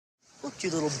you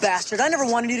little bastard. I never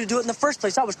wanted you to do it in the first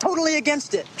place. I was totally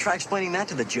against it. Try explaining that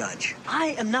to the judge.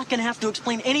 I am not going to have to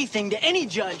explain anything to any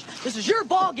judge. This is your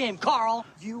ball game, Carl.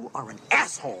 You are an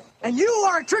asshole. And you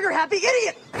are a trigger-happy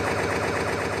idiot.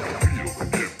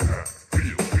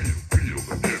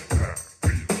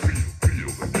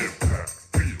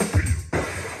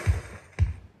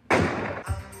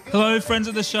 Hello, friends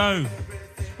of the show.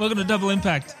 Welcome to Double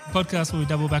Impact, a podcast where we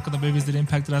double back on the movies that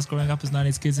impacted us growing up as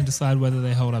 90s kids and decide whether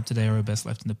they hold up today or are best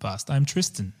left in the past. I'm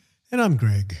Tristan. And I'm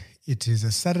Greg. It is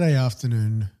a Saturday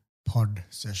afternoon pod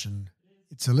session.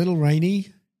 It's a little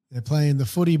rainy. They're playing the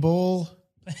footy ball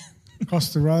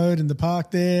across the road in the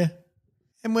park there.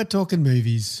 And we're talking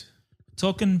movies.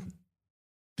 Talking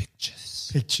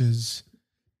pictures.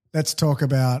 Let's talk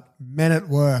about Men at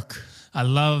Work. I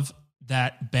love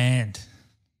that band.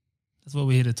 That's what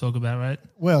we're here to talk about, right?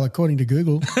 Well, according to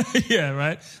Google. Yeah,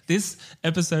 right. This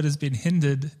episode has been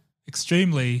hindered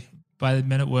extremely by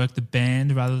Men at Work, the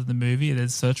band, rather than the movie. The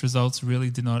search results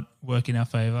really did not work in our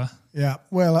favour. Yeah,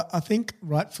 well, I think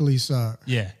rightfully so.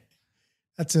 Yeah.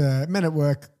 That's a Men at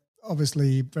Work,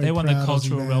 obviously very They won the proud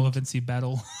cultural Aussie band. relevancy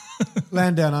battle.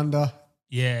 Land Down Under.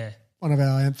 Yeah. One of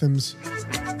our anthems.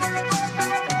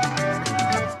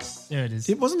 There it is.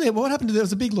 It wasn't there. What happened to there? It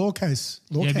was a big law case.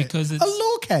 Because it's a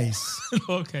law case.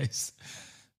 law case.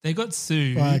 They got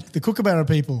sued. Like the Kookaburra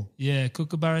people. Yeah,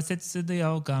 Kookaburra sits in the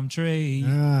old gum tree,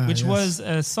 which yes. was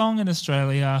a song in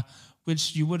Australia,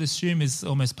 which you would assume is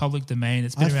almost public domain.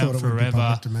 It's been around thought it would be forever.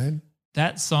 public domain.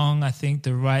 That song, I think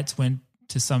the rights went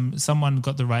to someone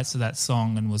got the rights to that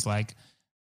song and was like,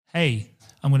 hey,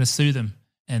 I'm going to sue them.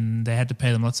 And they had to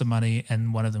pay them lots of money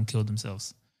and one of them killed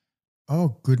themselves.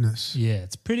 Oh, goodness. Yeah,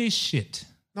 it's pretty shit.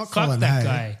 Not Fuck Colin that Hay.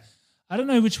 guy. I don't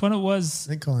know which one it was. I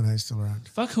think Colin Hay's still around.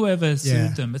 Fuck whoever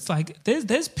sued them. It's like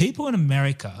there's people in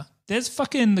America. There's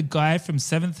fucking the guy from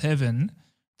Seventh Heaven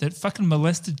that fucking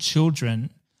molested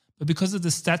children, but because of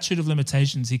the statute of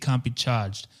limitations, he can't be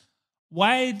charged.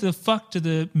 Why the fuck do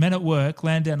the Men at Work,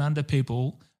 Land Down Under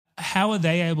people, how are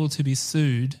they able to be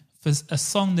sued for a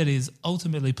song that is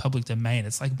ultimately public domain?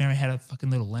 It's like Mary Had a Fucking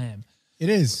Little Lamb. It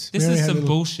is. This Mary is had some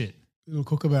bullshit. Little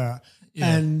Kookaburra.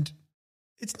 Yeah. And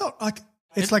it's not like,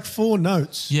 it's like four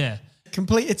notes. Yeah.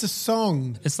 Complete. It's a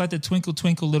song. It's like the Twinkle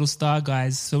Twinkle Little Star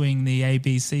guys suing the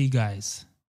ABC guys.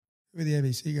 With the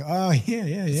ABC go, oh,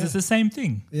 yeah. It's the same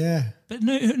thing. Yeah. But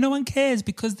no one cares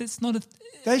because it's not a...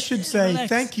 They should say Relax.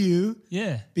 thank you.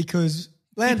 Yeah. Because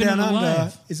Land Keeping Down it Under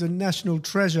alive. is a national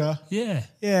treasure. Yeah.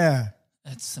 Yeah.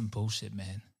 That's some bullshit,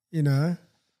 man. You know.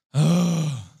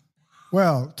 Oh.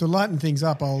 Well, to lighten things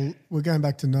up, we're going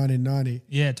back to 1990.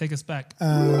 Yeah, take us back.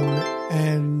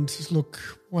 And look,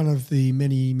 one of the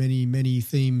many, many, many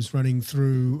themes running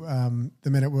through the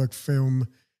Men at Work film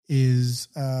is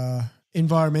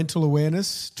environmental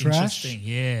awareness, trash. Interesting,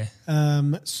 yeah.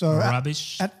 So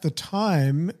Rubbish. At the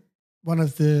time, one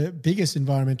of the biggest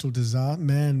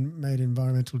man-made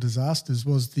environmental disasters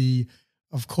was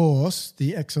of course,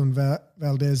 the Exxon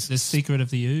Valdez. The Secret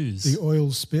of the Ooze. The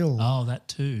oil spill. Oh, that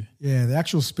too. Yeah, the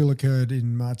actual spill occurred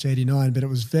in March 89, but it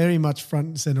was very much front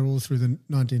and center all through the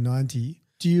 1990.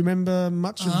 Do you remember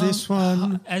much of this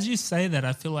one? As you say that,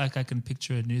 I feel like I can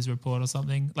picture a news report or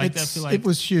something. Like I feel like it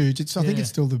was huge. I think it's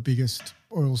still the biggest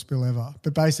oil spill ever.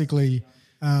 But basically,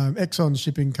 Exxon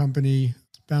Shipping Company,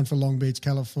 bound for Long Beach,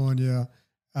 California,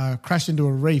 crashed into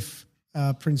a reef,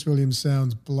 Prince William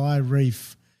Sound's Bligh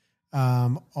Reef,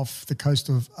 off the coast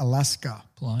of Alaska.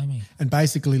 Blimey. And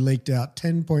basically leaked out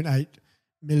 10.8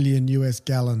 million US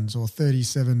gallons or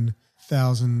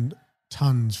 37,000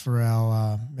 tons for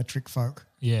our metric folk.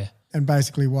 Yeah. And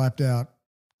basically wiped out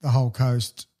the whole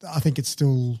coast. I think it's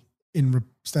still in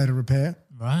state of repair.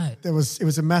 Right. It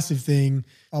was a massive thing.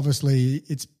 Obviously,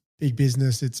 it's big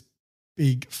business. It's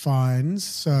big fines.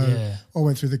 So all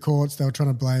went through the courts. They were trying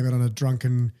to blame it on the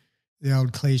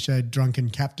old cliched drunken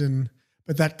captain.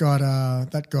 But that got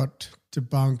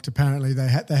debunked. Apparently,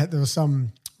 there was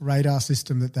some radar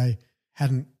system that they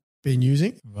hadn't been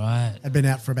using. Right. Had been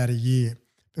out for about a year.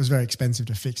 It was very expensive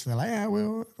to fix. They're like, yeah,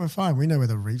 we're fine. We know where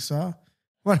the reefs are.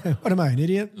 What am I, an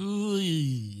idiot?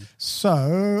 Ooh.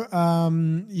 So,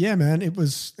 yeah, man, it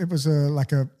was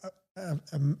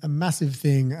a massive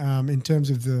thing in terms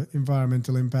of the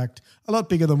environmental impact. A lot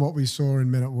bigger than what we saw in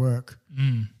Men at Work.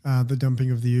 The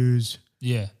dumping of the ooze.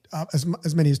 Yeah.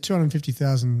 As many as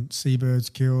 250,000 seabirds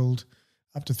killed,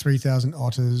 up to 3,000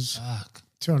 otters,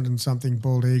 200 and something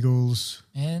bald eagles.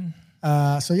 Man.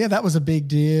 So yeah, that was a big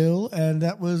deal, and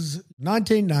that was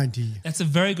 1990. That's a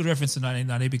very good reference to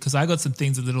 1990 because I got some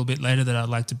things a little bit later that I'd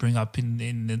like to bring up in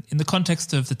the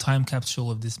context of the time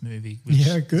capsule of this movie. Which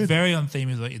Yeah, good. is very on theme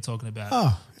with what you're talking about.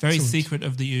 Oh, very excellent. Secret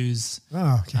of the Ooze.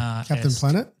 Oh, okay. Captain esque.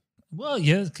 Planet. Well,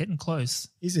 yeah, getting close.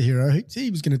 He's a hero.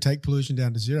 He was going to take pollution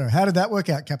down to zero. How did that work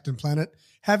out, Captain Planet?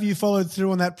 Have you followed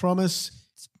through on that promise?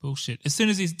 It's bullshit. As soon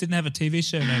as he didn't have a TV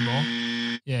show no more,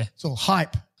 yeah. It's all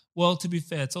hype. Well, to be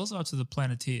fair, it's also up to the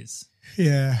Planeteers.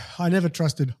 Yeah, I never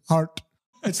trusted Heart.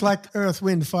 It's like Earth,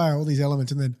 Wind, Fire, all these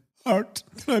elements, and then Heart.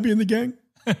 Can I be in the gang?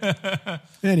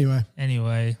 Anyway,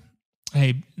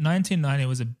 hey, 1990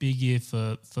 was a big year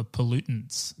for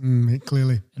pollutants,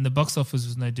 clearly. and the box office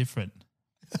was no different.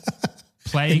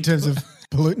 In terms of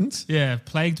pollutants? Yeah,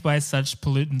 plagued by such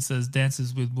pollutants as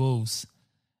Dances with Wolves,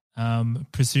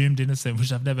 Presumed Innocent,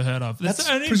 which I've never heard of. That's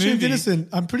the only Presumed movie. Innocent.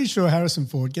 I'm pretty sure Harrison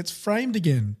Ford gets framed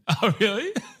again. Oh,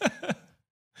 really?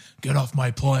 Get off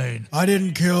my plane. I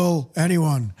didn't kill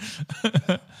anyone.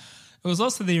 It was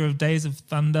also the year of Days of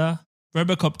Thunder,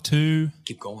 RoboCop 2,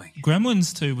 Keep going.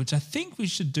 Gremlins 2, which I think we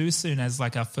should do soon as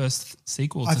like our first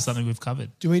sequel to something we've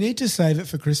covered. Do we need to save it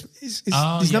for Christmas? Is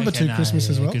Yeah, number okay, 2 Christmas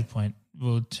as well? Good point.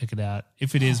 We'll check it out.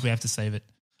 If it is, we have to save it.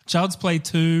 Child's Play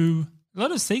 2, a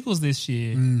lot of sequels this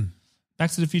year. Back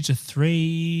to the Future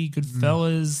 3,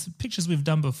 Goodfellas, pictures we've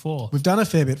done before. We've done a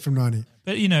fair bit from 90.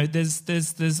 But you know,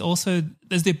 there's also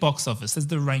the box office, there's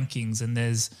the rankings, and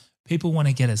there's people want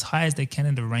to get as high as they can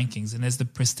in the rankings, and there's the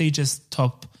prestigious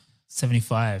top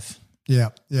 75. Yeah.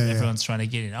 Everyone's trying to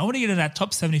get in. I want to get in that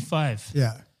top 75.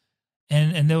 Yeah.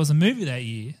 And there was a movie that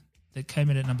year that came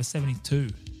in at number 72.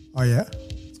 Oh, yeah?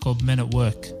 It's called Men at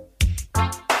Work.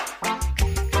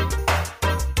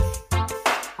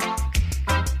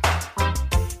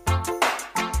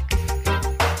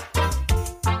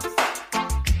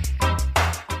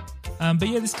 But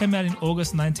yeah, this came out in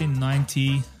August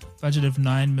 1990. Budget of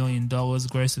 $9 million,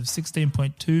 gross of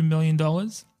 $16.2 million.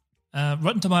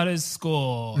 Rotten Tomatoes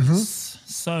scores.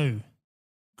 So,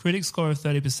 critic score of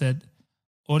 30%,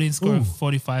 audience score of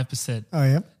 45%. Oh,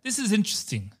 yeah? This is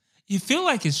interesting. You feel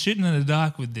like it's shooting in the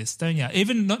dark with this, don't you?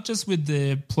 Even not just with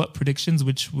the plot predictions,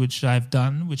 which I've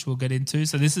done, which we'll get into.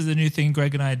 So this is a new thing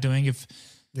Greg and I are doing. If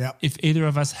either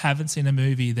of us haven't seen a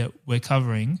movie that we're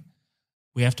covering,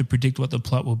 we have to predict what the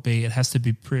plot will be. It has to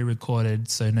be pre-recorded,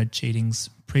 so no cheatings,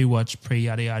 pre-watch,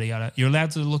 pre-yada, yada, yada. You're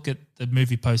allowed to look at the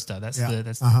movie poster. That's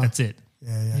it.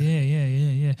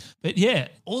 Yeah. But yeah,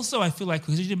 also I feel like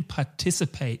because you didn't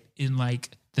participate in like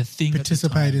the thing.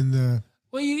 Participate in the...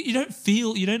 Well, you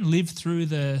don't live through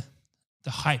the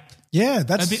hype. Yeah,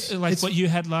 that's... A bit like what you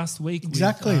had last week.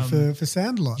 Exactly, with, for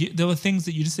Sandlot. there were things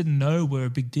that you just didn't know were a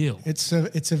big deal. It's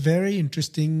a very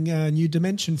interesting new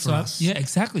dimension for us. Yeah,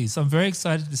 exactly. So I'm very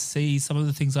excited to see some of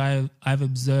the things I've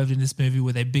observed in this movie.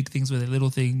 Were they big things? Were they little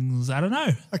things? I don't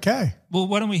know. Okay. Well,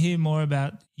 why don't we hear more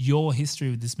about your history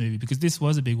with this movie? Because this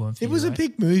was a big one for you. It was a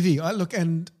big movie.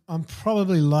 And I'm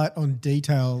probably light on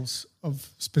details of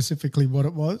specifically what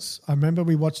it was. I remember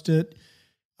we watched it.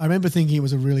 I remember thinking it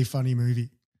was a really funny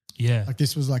movie. Yeah. Like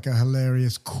this was like a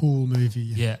hilarious, cool movie.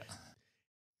 Yeah.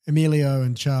 Emilio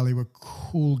and Charlie were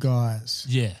cool guys.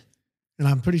 Yeah. And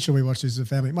I'm pretty sure we watched this as a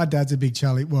family. My dad's a big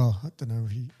Charlie. Well, I don't know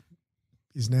if he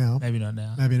is now. Maybe not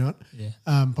now. Maybe not. Yeah.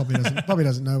 Probably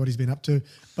doesn't know what he's been up to.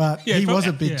 But he was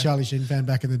a big Charlie Sheen fan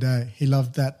back in the day. He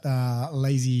loved that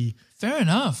lazy. Fair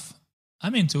enough.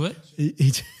 I'm into it.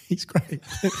 He's great.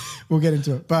 We'll get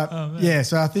into it. But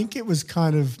so I think it was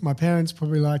kind of, my parents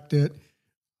probably liked it.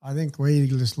 I think we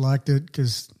just liked it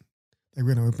because they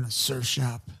were going to open a surf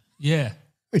shop. Yeah.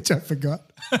 Which I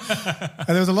forgot. And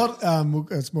there was a lot,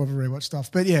 it's more of a rewatch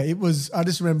stuff. But yeah, I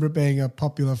just remember it being a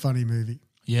popular, funny movie.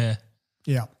 Yeah.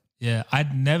 Yeah. Yeah.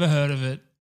 I'd never heard of it.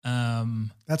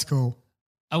 That's cool.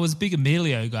 I was a big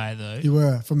Emilio guy though. You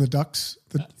were from the Ducks?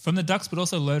 From the Ducks, but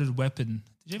also Loaded Weapon.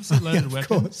 Did you ever see Loaded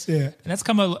Weapon? Of course, yeah. And that's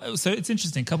so it's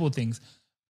interesting, a couple of things.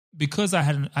 Because I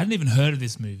hadn't even heard of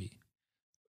this movie.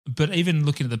 But even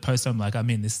looking at the poster, I'm like, I'm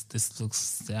into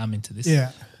this.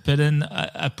 Yeah. But then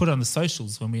I put it on the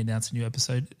socials when we announced a new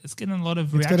episode. It's getting a lot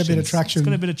of reactions. It's got a bit of traction. It's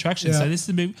got a bit of traction. Yeah. So this is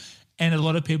a bit, and a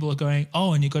lot of people are going,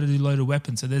 oh, and you've got to do Loaded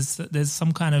Weapon. So there's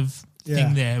some kind of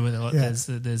thing there where there's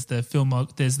the film,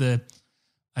 there's the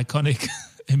iconic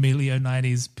Emilio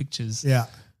 90s pictures that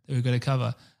we've got to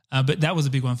cover. But that was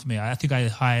a big one for me. I think I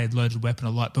hired Loaded Weapon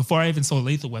a lot. Before I even saw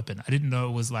Lethal Weapon, I didn't know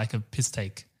it was like a piss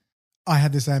take. I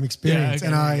had the same experience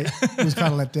and I was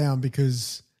kind of let down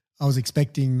because I was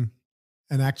expecting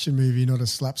an action movie, not a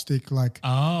slapstick like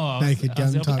Naked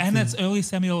Gun type and thing. that's early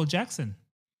Samuel L. Jackson.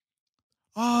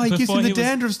 Oh, he gives him the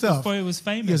dandruff stuff. Before he was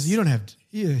famous. He goes, you don't have,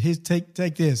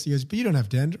 take this. He goes, but you don't have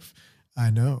dandruff. I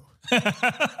know.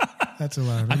 That's all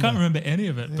I remember. I can't remember any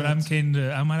of it, but I'm keen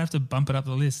to. I might have to bump it up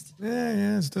the list.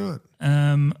 Yeah, let's do it.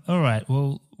 All right.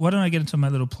 Well, why don't I get into my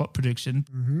little plot prediction?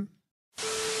 Mm-hmm.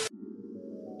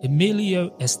 Emilio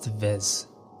Estevez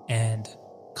and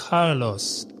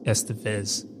Carlos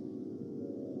Estevez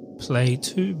play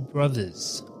two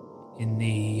brothers in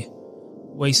the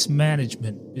waste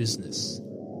management business.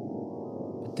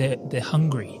 But they're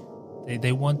hungry.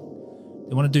 They want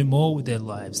to do more with their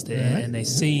lives. And they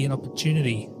see an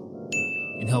opportunity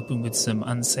in helping with some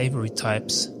unsavory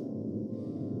types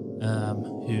who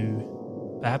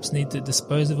perhaps need to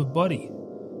dispose of a body.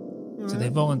 So they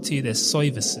volunteer their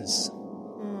services.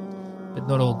 But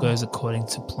not all goes according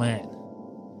to plan.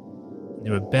 And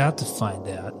they're about to find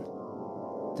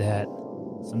out that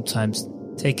sometimes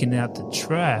taking out the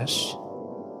trash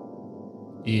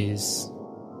is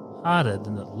harder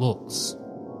than it looks.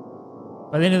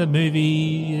 By the end of the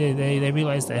movie, they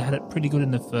realize they had it pretty good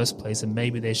in the first place, and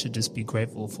maybe they should just be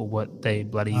grateful for what they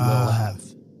bloody well have.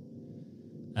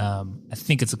 I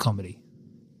think it's a comedy.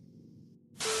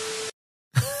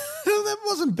 That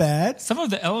wasn't bad. Some of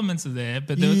the elements are there,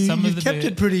 but there were some of the kept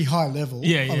it pretty high level.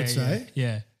 I would say.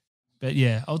 Yeah. But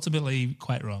yeah, ultimately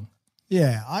quite wrong.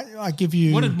 Yeah, I give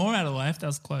you. Wanted more out of life. That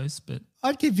was close, but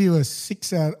I'd give you a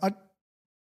 6 out.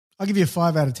 I'll give you a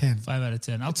 5 out of 10. 5 out of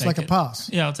 10. It's like a pass.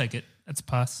 Yeah, I'll take it. That's a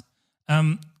pass.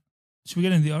 Should we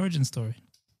get into the origin story?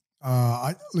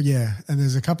 Yeah, and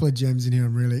there's a couple of gems in here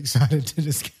I'm really excited to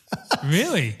discuss.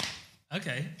 Really?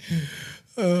 Okay.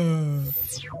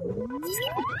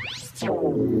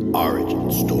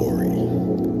 Origin story.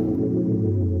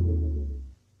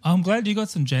 I'm glad you got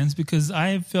some gems because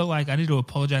I felt like I need to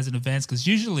apologize in advance because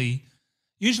usually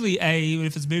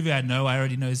if it's a movie I know, I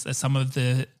already know some of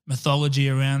the mythology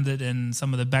around it and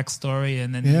some of the backstory,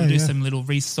 and then you'll do some little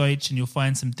research and you'll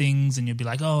find some things and you'll be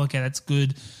like, oh, okay, that's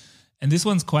good. And this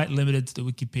one's quite limited to the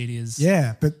Wikipedia's.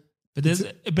 Yeah, but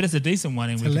it's a decent one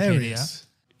in Wikipedia. Hilarious.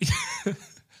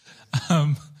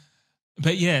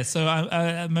 But yeah, so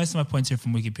I most of my points are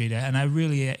from Wikipedia, and I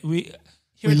really we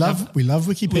love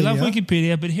Wikipedia. We love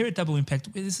Wikipedia, but here at Double Impact,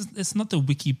 it's not the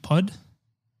Wikipod.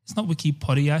 It's not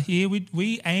Wikipedia here. We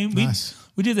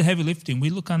do the heavy lifting. We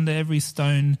look under every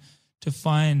stone to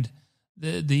find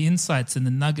the insights and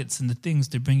the nuggets and the things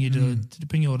to bring you to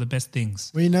bring you all the best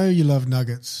things. We know you love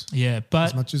nuggets. Yeah, but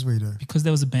as much as we do. Because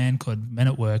there was a band called Men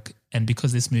at Work, and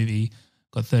because this movie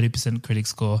got 30% critic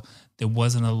score, there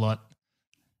wasn't a lot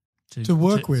to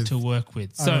work with.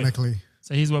 Ironically.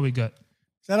 So here's what we got.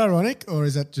 Is that ironic, or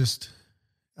is that just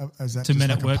to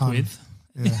Men at Work with?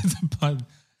 Yeah. It's a pun.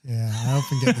 Yeah, I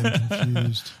often get them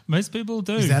confused. Most people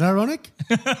do. Is that ironic?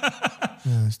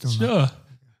 No, still sure. not.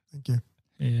 Thank you.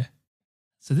 Yeah.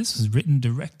 So this was written,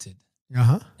 directed,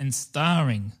 and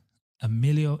starring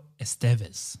Emilio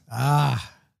Estevez.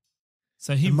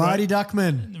 So he the Mighty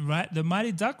Duckman. Right, the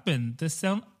Mighty Duckman. The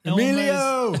St.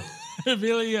 Emilio.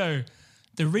 Emilio.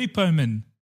 The Repo-man.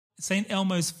 St.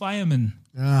 Elmo's fireman.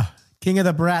 King of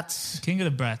the Brats. King of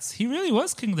the Brats. He really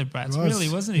was King of the Brats, really,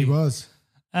 wasn't he? He was.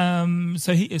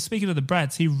 So speaking of the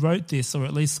Brats, he wrote this, or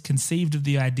at least conceived of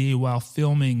the idea while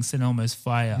filming St. Elmo's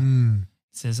Fire.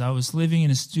 He says, I was living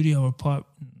in a studio apartment.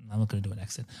 I'm not going to do an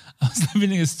accent. I was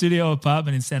living in a studio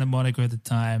apartment in Santa Monica at the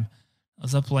time. I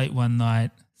was up late one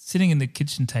night, sitting in the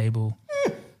kitchen table,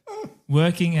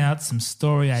 working out some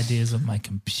story ideas on my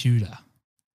computer.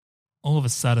 All of a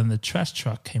sudden, the trash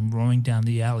truck came roaring down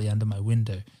the alley under my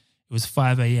window. It was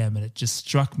 5 a.m. and it just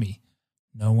struck me.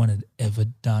 No one had ever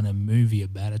done a movie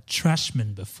about a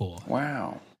trashman before.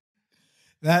 Wow.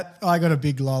 That I got a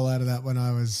big lol out of that when I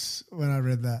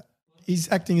read that.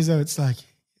 He's acting as though it's like,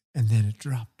 and then it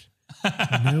dropped.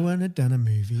 No one had done a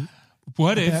movie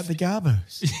about the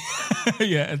Garbos.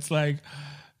 Yeah, it's like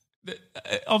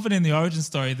often in the origin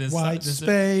story, there's white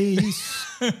space,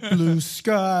 blue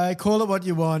sky, call it what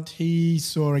you want. He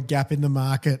saw a gap in the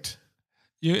market.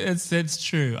 It's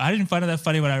true. I didn't find it that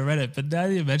funny when I read it, but now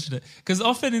you mentioned it, because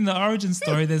often in the origin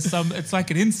story, it's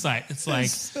like an insight. It's like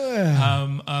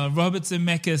Robert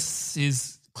Zemeckis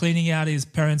is cleaning out his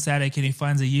parents' attic and he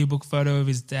finds a yearbook photo of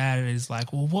his dad and he's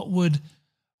like, well, what would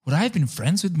I have been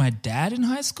friends with my dad in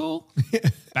high school?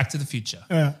 Back to the Future.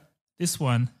 This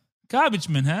one, Garbage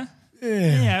Man, huh? Yeah,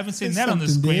 I haven't seen that on the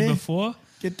screen before.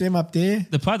 Get them up there.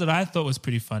 The part that I thought was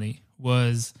pretty funny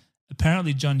was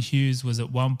apparently John Hughes was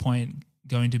at one point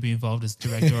going to be involved as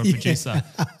director or producer.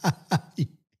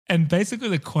 And basically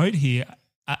the quote here,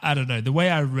 I don't know, the way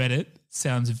I read it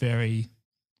sounds very,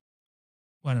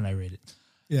 why don't I read it?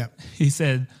 Yeah. He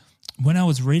said, when I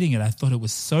was reading it, I thought it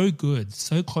was so good,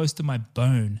 so close to my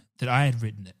bone that I had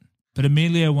written it. But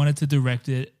Emilio wanted to direct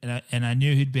it, and I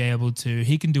knew he'd be able to.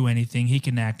 He can do anything. He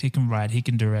can act. He can write. He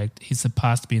can direct. He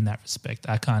surpassed me in that respect.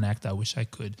 I can't act. I wish I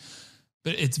could.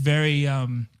 But it's very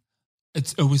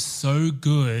it was so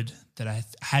good that I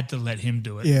had to let him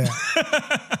do it. Yeah.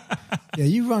 Yeah,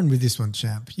 you run with this one,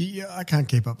 champ. I can't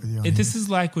keep up with you on This is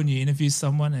like when you interview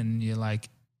someone and you're like,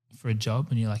 for a job,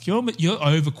 and you're like, you're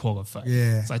overqualified.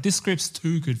 Yeah. It's like, this script's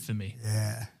too good for me.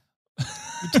 Yeah.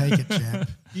 You take it, champ.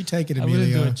 You take it, I Emilio.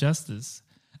 wouldn't do it justice.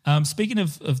 Speaking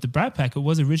of the Brat Pack, it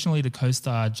was originally to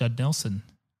co-star Judd Nelson.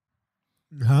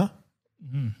 Huh?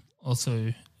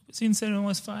 Also, was he in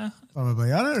Cinemas Fire?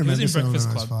 Probably. I don't remember in Breakfast Cinemas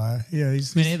Club. Fire. Yeah,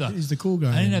 he's Me neither. He's the cool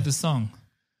guy. I didn't know the song,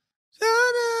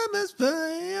 Cinemas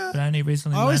Fire. but I only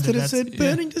recently I always learned thought that it said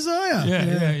Burning Desire.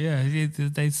 Yeah. They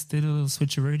did a little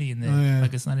switcheroonie in there, Oh, yeah.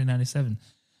 like it's 1997.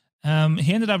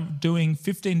 He ended up doing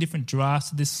 15 different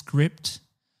drafts of this script.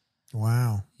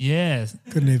 Wow. Yeah,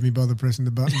 Couldn't even be bothered pressing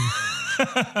the button.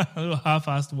 a little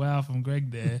half-assed wow from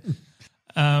Greg there.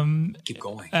 Keep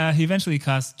going. He eventually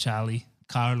cast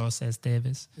Carlos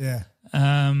Esteves, Yeah.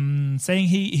 saying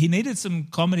he needed some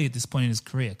comedy at this point in his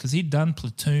career because he'd done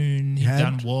Platoon, he'd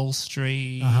done Wall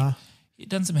Street, he'd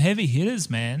done some heavy hitters,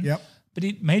 man. Yep. But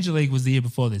Major League was the year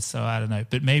before this, so I don't know.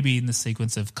 But maybe in the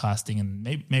sequence of casting and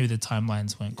maybe the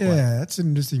timelines weren't quite. Yeah, that's an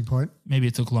interesting point. Maybe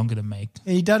it took longer to make.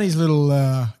 He done his little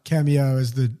cameo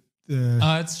as the Oh,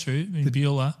 that's true. In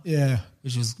Bueller, yeah.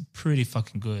 which was pretty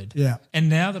fucking good. Yeah. And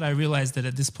now that I realize that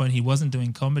at this point he wasn't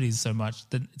doing comedies so much,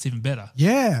 that it's even better.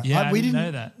 Yeah. Yeah, I we didn't didn't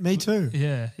know that. Me too.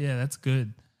 Yeah, that's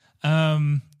good.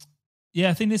 Yeah,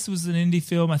 I think this was an indie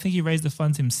film. I think he raised the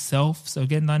funds himself. So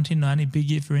again, 1990, big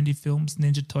year for indie films.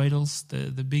 Ninja Turtles,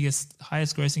 the biggest,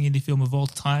 highest grossing indie film of all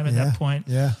time at that point.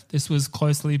 Yeah. This was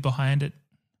closely behind it.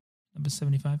 Number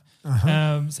 75,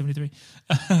 73,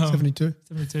 72.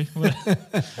 72.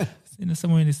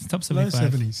 Somewhere in this top 75. Low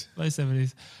 70s. Low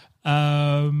 70s.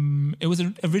 It was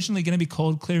originally going to be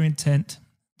called Clear Intent.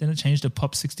 Then it changed to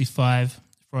Pop 65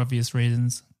 for obvious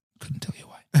reasons. Couldn't tell you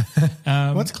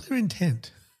why. What's clear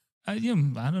intent? I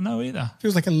don't know either.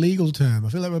 Feels like a legal term. I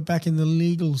feel like we're back in the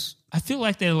legals. I feel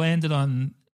like they landed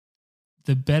on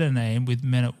the better name with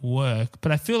Men at Work,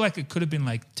 but I feel like it could have been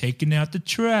like taking out the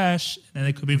trash, and then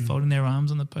they could have been folding their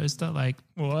arms on the poster. Like,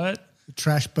 what? The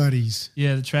Trash Buddies.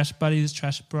 Yeah, the Trash Buddies,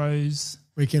 Trash Bros.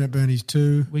 Weekend at Bernie's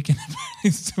 2. Weekend at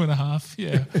Bernie's 2.5.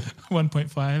 Yeah,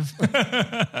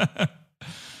 1.5.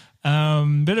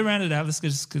 But to round it out, let's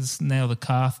just nail the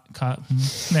car.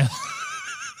 Nail.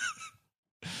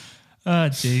 Oh,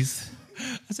 jeez.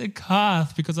 I said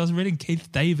Carth because I was reading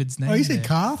Keith David's name. Oh, you said there.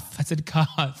 calf? I said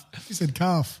Carth. You said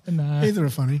calf. No. Either are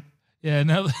funny. Yeah,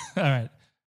 no. All right.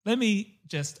 Let me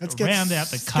just round out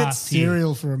the Let's cast get here.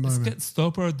 serial for a moment. Let's get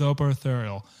Stopper Doper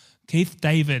Thuriel. Keith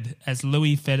David as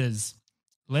Louis Fetters.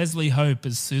 Leslie Hope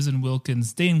as Susan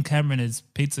Wilkins. Dean Cameron as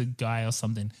Pizza Guy or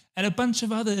something. And a bunch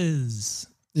of others.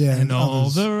 Yeah, And all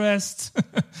others. the rest.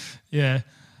 Yeah.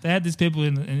 They had these people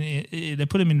and they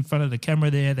put them in front of the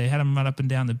camera there. They had them run up and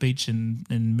down the beach and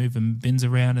move them bins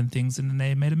around and things, and then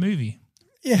they made a movie.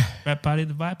 Yeah. Rap Party at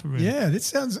the Viper Room. Yeah, this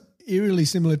sounds eerily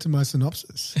similar to my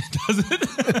synopsis. Does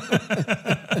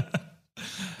it?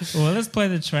 Well, let's play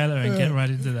the trailer and get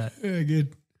right into that. Yeah,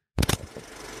 good.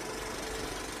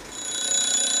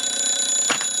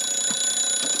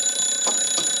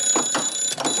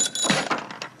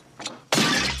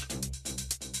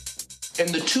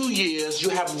 In the 2 years you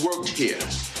have worked here,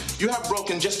 you have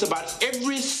broken just about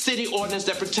every city ordinance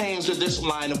that pertains to this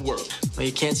line of work. Well,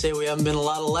 you can't say we haven't been a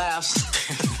lot of laughs.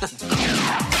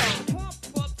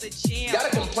 Got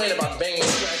a complaint about banging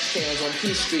trash cans on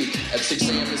P Street at 6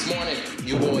 a.m. this morning.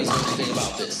 You boys know anything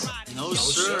about this? No,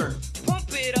 sir. Pump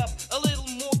it up a little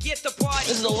more, get the party.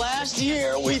 This is the last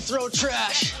year we throw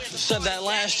trash. You said that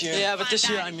last year. Yeah, but this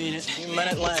year I mean it. You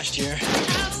meant it last year.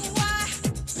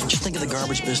 Just think of the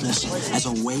garbage business as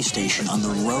a way station on the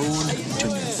road to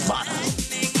Nirvana.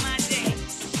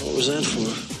 What was that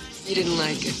for? You didn't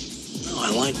like it. No,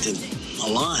 I liked it a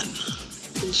lot.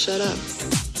 Then shut up.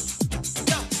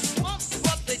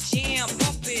 Pump up the jam,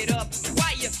 pump it up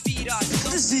while your feet are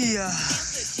What is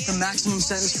the maximum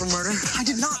sentence for murder? I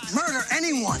did not murder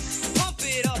anyone. pump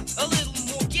it up a little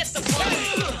more, get the party.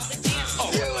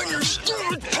 You and your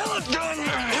stupid pellet gun.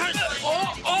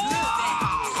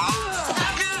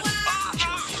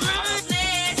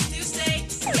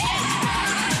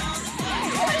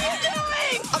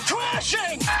 I'm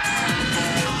crashing.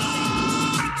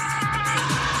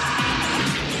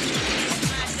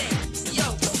 Yo,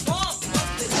 pump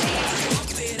up the jam,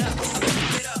 pump it up,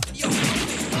 pump it up. Yo,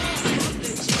 pump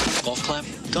the jam, Golf clap?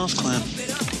 Golf clap.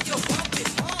 yo, pump it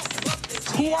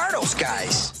up. Who are those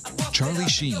guys? Charlie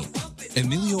Sheen,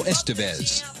 Emilio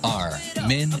Estevez are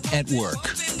Men at Work.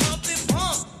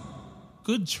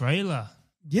 Good trailer.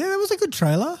 Yeah, that was a good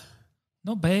trailer.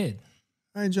 Not bad.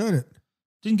 I enjoyed it.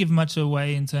 Didn't give much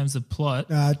away in terms of plot.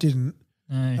 No, it didn't.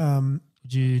 No.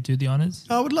 Would you do the honors?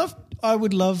 I would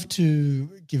love to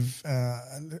give a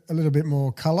little bit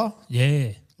more colour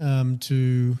Yeah.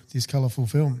 to this colourful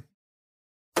film.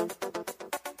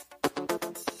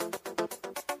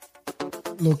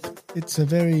 Look, it's a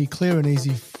very clear and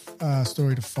easy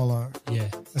story to follow. Yeah.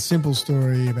 A simple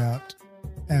story about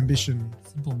ambition,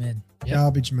 Simple men. Yep.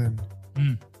 garbage men,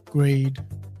 greed,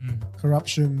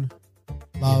 corruption,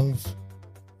 love,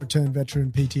 returned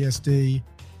veteran PTSD,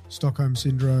 Stockholm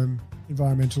Syndrome,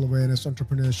 environmental awareness,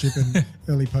 entrepreneurship, and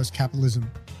early post-capitalism.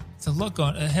 It's a lot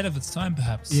gone ahead of its time,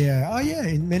 perhaps. Yeah. Oh, yeah,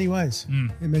 in many ways.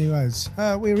 In many ways.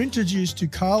 We were introduced to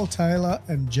Carl Taylor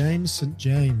and James St.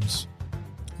 James.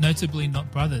 Notably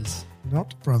not brothers.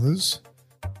 Not brothers.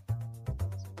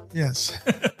 Yes.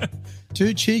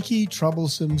 Two cheeky,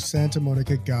 troublesome Santa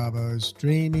Monica garbos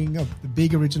dreaming of the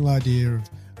big original idea of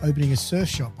opening a surf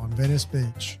shop on Venice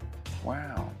Beach.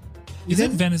 Wow. Is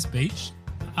it Venice Beach?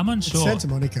 I'm unsure. It's Santa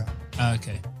Monica, Oh,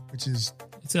 okay. which is,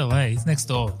 It's LA. It's next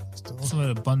door. door. It's sort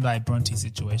of a Bondi Bronte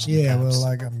situation. yeah, perhaps. well,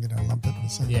 like I'm going to lump it in the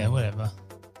same. Yeah, whatever.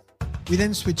 We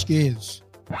then switch gears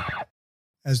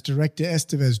as director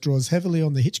Estevez draws heavily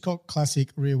on the Hitchcock classic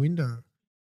Rear Window.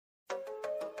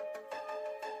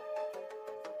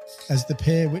 As the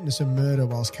pair witness a murder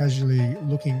whilst casually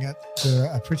looking at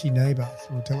a pretty neighbour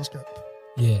through a telescope.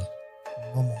 Yeah.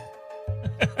 Normal.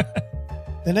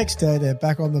 The next day, they're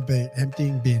back on the beat,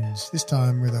 emptying bins, this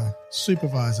time with a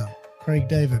supervisor, Craig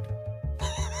David.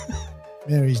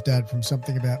 Mary's dad from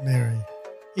Something About Mary.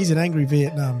 He's an angry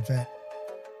Vietnam vet.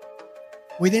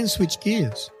 We then switch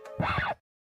gears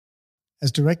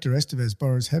as director Estevez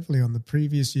borrows heavily on the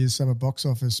previous year's summer box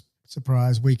office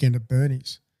surprise Weekend at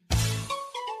Bernie's.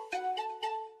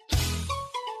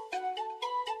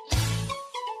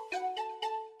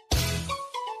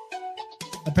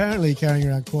 Apparently carrying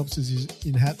around corpses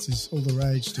in hats is all the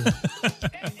rage still.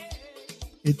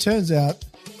 It turns out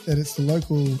that it's the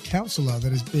local councillor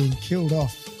that is being killed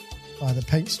off by the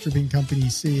paint stripping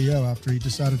company's CEO after he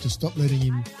decided to stop letting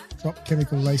him drop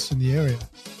chemical waste in the area.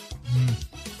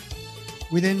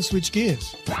 We then switch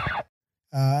gears.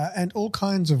 And all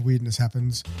kinds of weirdness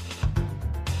happens,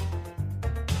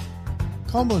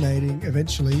 culminating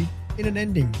eventually in an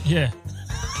ending. Yeah.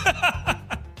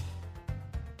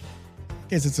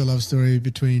 Guess it's a love story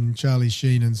between Charlie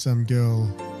Sheen and some girl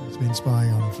he's been spying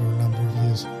on for a number of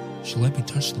years. She let me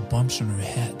touch the bumps on her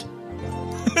head.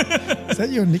 Is that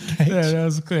your Nick Cage? Yeah, that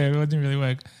was clear. It didn't really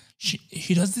work.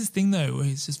 He does this thing, though, where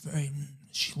he's just very...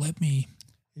 She let me...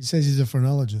 He says he's a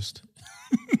phrenologist.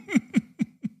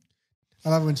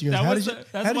 I love when she goes, how did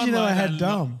you know I had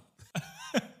dumb?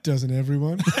 Doesn't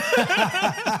everyone?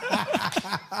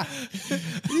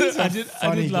 I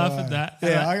did laugh at that.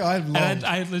 Yeah,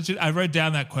 I wrote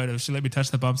down that quote of she let me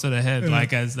touch the bumps on her head,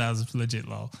 like as that was legit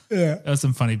lol. Yeah. There was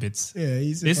some funny bits. Yeah,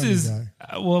 he's a funny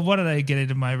guy. Well, what did I get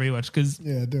into my rewatch? Because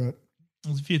Yeah, do it.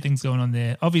 there's a few things going on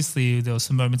there. Obviously, there were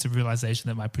some moments of realization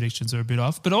that my predictions were a bit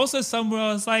off, but also somewhere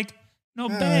I was like, not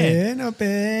bad. Yeah, not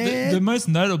bad. The most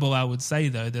notable, I would say,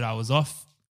 though, that I was off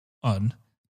on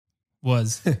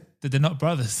was that they're not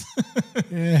brothers.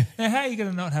 Yeah. Now, how are you going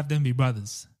to not have them be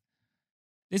brothers?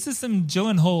 This is some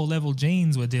Gyllenhaal level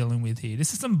genes we're dealing with here.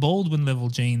 This is some Baldwin level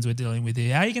genes we're dealing with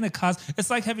here. How are you going to cast? It's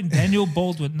like having Daniel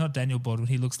Baldwin, not Daniel Baldwin,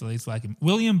 he looks the least like him.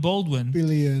 William Baldwin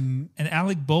Billion. and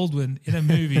Alec Baldwin in a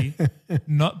movie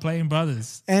not playing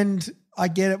brothers. And I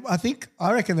get it.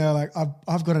 I reckon they're like,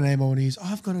 I've got a name I want to use.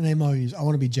 I've got a name I want to use. I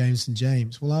want to be James St.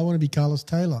 James. Well, I want to be Carlos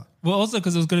Taylor. Well, also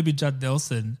because it was going to be Judd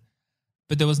Nelson,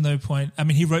 but there was no point. I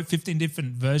mean, he wrote 15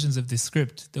 different versions of this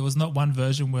script. There was not one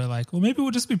version where like, well, maybe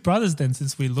we'll just be brothers then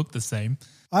since we look the same.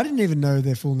 I didn't even know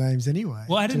their full names anyway.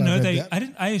 Well, I didn't till know read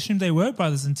that. I assumed they were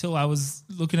brothers until I was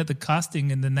looking at the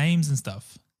casting and the names and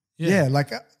stuff. Yeah,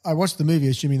 like I watched the movie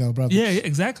assuming they were brothers. Yeah,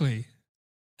 exactly.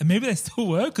 And maybe they still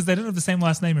were because they don't have the same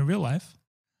last name in real life.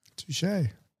 Touche.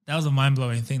 That was a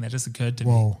mind-blowing thing that just occurred to me.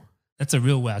 Whoa. That's a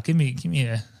real wow. Give me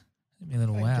a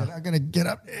little wow. I'm going to get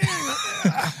up.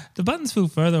 The buttons feel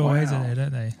further away today,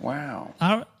 don't they? Wow.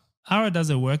 Ara does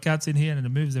her workouts in here and it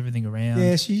moves everything around.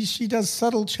 Yeah, she does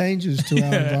subtle changes to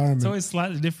our environment. It's always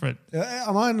slightly different.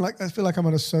 I feel like I'm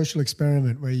on a social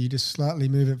experiment where you just slightly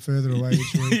move it further away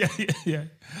each week. yeah.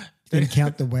 Then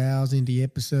count the wows in the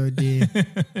episode there.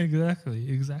 Exactly.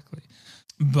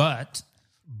 But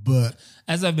But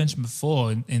as I've mentioned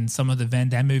before, in some of the Van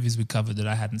Damme movies we covered that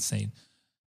I hadn't seen,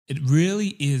 it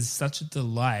really is such a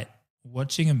delight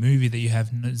watching a movie that you have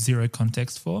zero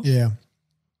context for. yeah,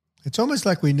 It's almost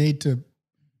like we need to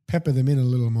pepper them in a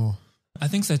little more. I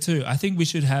think so too. I think we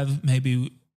should have maybe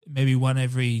one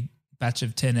every batch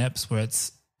of 10 eps where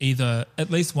it's either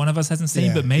at least one of us hasn't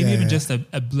seen, but maybe even just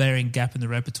a blaring gap in the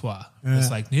repertoire.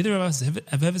 It's like neither of us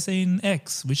have ever seen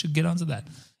X. We should get onto that.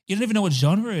 You don't even know what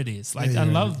genre it is. Like I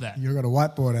love that. You've got a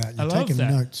whiteboard out. You're taking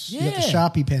notes. Yeah. You got the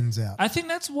Sharpie pens out. I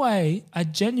think I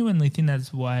genuinely think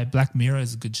that's why Black Mirror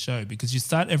is a good show, because you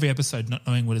start every episode not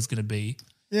knowing what it's going to be.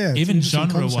 Yeah, even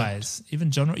genre-wise. Even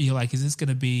genre, you're like, is this going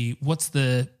to be, what's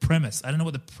the premise? I don't know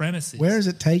what the premise is. Where is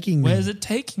it taking me? Where is it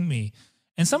taking me?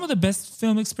 And some of the best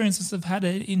film experiences I've had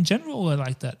in general are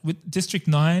like that. With District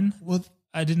 9,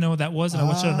 I didn't know what that was, and I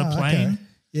watched it on a plane. Okay.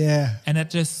 Yeah. And it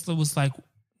just was like,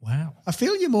 wow. I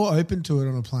feel you're more open to it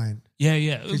on a plane. Yeah.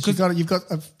 You've got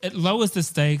it lowers the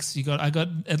stakes.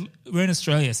 We're in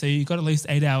Australia, so you got at least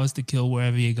 8 hours to kill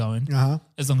wherever you're going,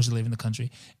 as long as you're leaving the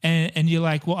country. And you're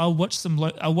like, well, I'll watch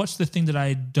the thing that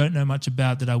I don't know much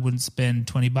about that I wouldn't spend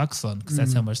 $20 on, because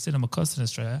that's how much cinema costs in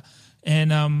Australia.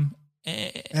 And I'm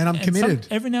committed. So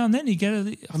every now and then you get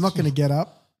I'm not going to get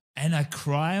up. And I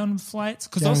cry on flights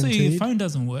because also your phone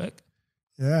doesn't work.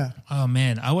 Yeah. Oh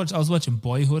man, I was watching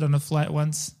Boyhood on a flight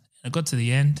once, and I got to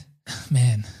the end.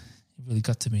 Man, it really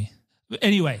got to me. But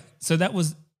anyway, so that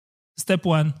was step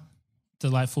one.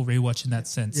 Delightful rewatch in that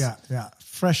sense. Yeah.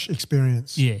 Fresh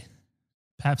experience. Yeah.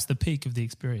 Perhaps the peak of the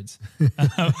experience.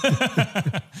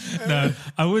 No,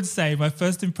 I would say my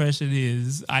first impression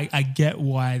is I get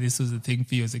why this was a thing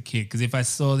for you as a kid, because if I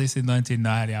saw this in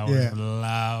 1990, I would have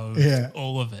loved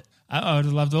all of it. I would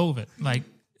have loved all of it. Like,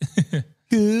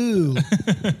 cool.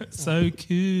 So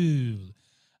cool.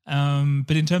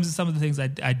 But in terms of some of the things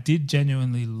I did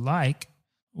genuinely like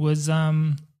was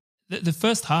the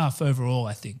first half overall,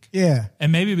 I think. Yeah.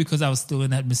 And maybe because I was still in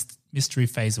that mystery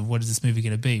phase of what is this movie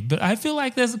going to be. But I feel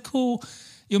like there's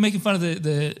you're making fun of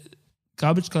the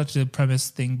garbage collector premise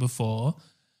thing before,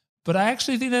 but I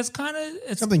actually think that's kind of...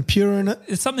 It's something pure in it.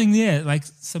 It's something, like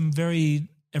some very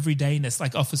everydayness,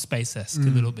 like Office Space-esque a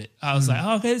little bit. I was like,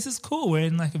 oh, okay, this is cool. We're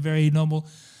in like a very normal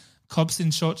cops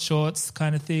in short shorts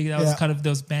kind of thing. That was kind of,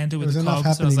 there was banter with the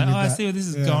cops. So I was like, I see where this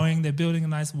is going. They're building a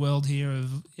nice world here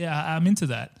of, I'm into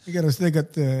that. They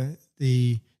got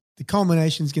the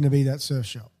culmination's going to be that surf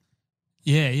shop.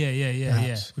 Yeah.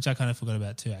 Which I kind of forgot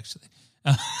about too, actually.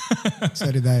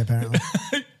 So did they, apparently.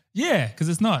 Yeah, because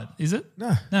it's not, is it? No.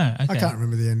 Okay. I can't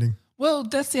remember the ending. Well,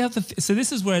 that's the other so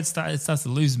this is where it starts to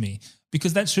lose me,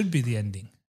 because that should be the ending.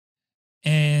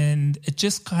 And it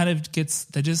just kind of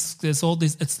there's all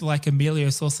this, it's like Emilio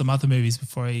saw some other movies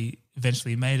before he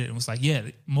eventually made it and was like,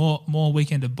 more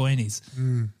Weekend at Bernie's.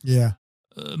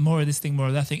 More of this thing, more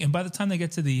of that thing. And by the time they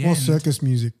get to the end. More circus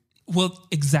music. Well,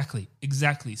 exactly.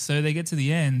 So they get to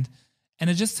the end and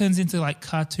it just turns into like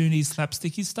cartoony,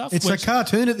 slapsticky stuff. It's a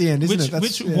cartoon at the end, isn't it?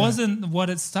 Which wasn't what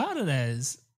it started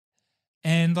as.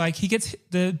 And like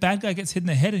the bad guy gets hit in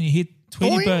the head and you hear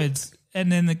Tweety Birds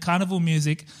and then the carnival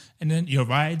music and then "Your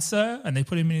ride, sir," and they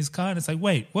put him in his car and it's like,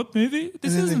 wait, what movie?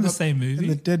 This isn't the same movie. And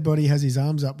the dead body has his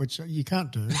arms up, which you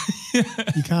can't do.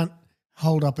 You can't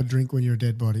hold up a drink when you're a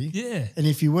dead body. Yeah. And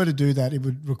if you were to do that, it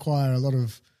would require a lot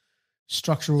of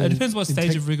structural... It depends what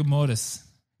stage of rigor mortis,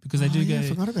 because they do go... I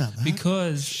forgot about that.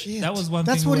 Because that was one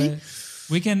That's thing what where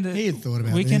he had thought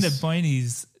about Weekend this. at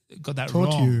Bernie's got that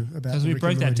Taught wrong. you about because we Rick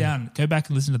broke and that Morty. down. Go back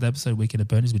and listen to the episode Weekend at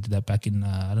Bernie's. We did that back in,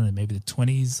 I don't know, maybe the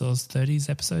 20s or 30s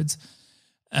episodes.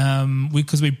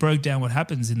 Because we broke down what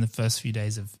happens in the first few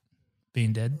days of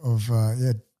being dead. Of,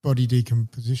 body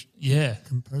decomposition. Yeah.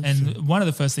 And one of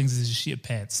the first things is you shit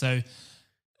pants. So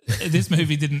this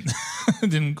movie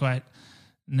didn't quite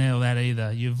nail that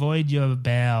either. You avoid your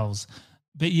bowels.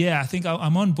 But yeah, I think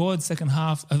I'm on board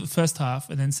first half,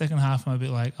 and then second half I'm a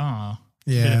bit like,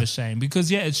 bit of a shame.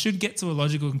 Because it should get to a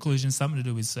logical conclusion, something to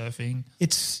do with surfing.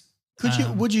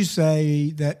 Would you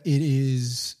say that it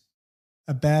is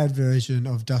a bad version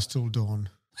of Dusk Till Dawn?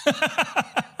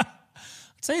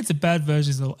 I'd say it's a bad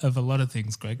version of a lot of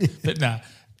things, Greg. But no.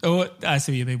 I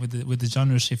see what you mean with the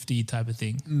genre shifty type of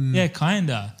thing. Yeah,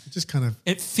 kinda. Just kind of.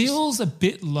 It feels a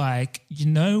bit like,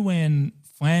 when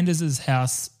Flanders'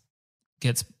 house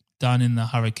gets done in the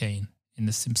hurricane in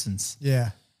The Simpsons.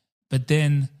 Yeah. But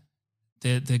then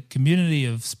the community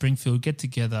of Springfield get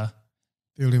together.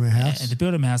 Build him a house. And to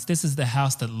build him a house. This is the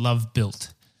house that Love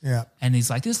built. Yeah. And he's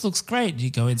like, this looks great. And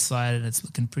you go inside and it's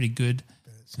looking pretty good.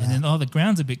 And then, the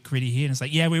ground's a bit gritty here. And it's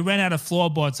like, we ran out of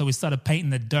floorboards, so we started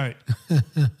painting the dirt.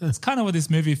 It's kind of what this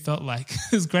movie felt like.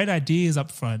 There's great ideas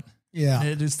up front. Yeah.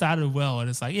 And it started well. And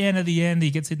it's like, and at the end,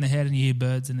 he gets hit in the head and you hear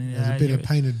birds. And then, there's a bit of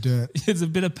painted dirt. There's a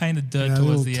bit of painted dirt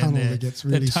towards the end there. That gets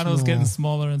really the tunnel's small. getting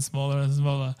smaller and smaller and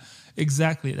smaller.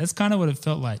 Exactly. That's kind of what it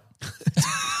felt like.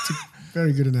 It's a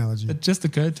Very good analogy. It just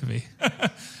occurred to me.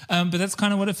 But that's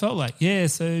kind of what it felt like. Yeah,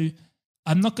 so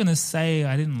I'm not going to say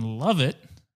I didn't love it.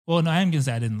 Well, no, I am going to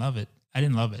say I didn't love it. I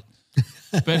didn't love it.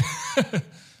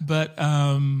 But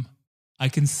I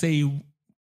can see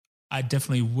I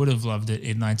definitely would have loved it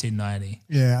in 1990.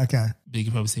 Yeah, okay. But you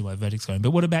can probably see my verdict's going.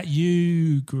 But what about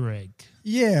you, Greg?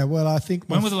 Yeah, well, I think...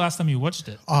 When was the last time you watched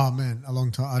it? Oh, man, a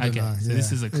long time. I don't know. So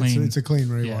this is a clean... It's a clean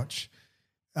rewatch.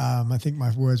 Yeah. I think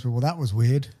my words were, well, that was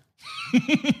weird.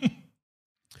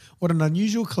 What an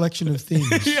unusual collection of things.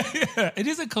 Yeah, it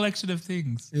is a collection of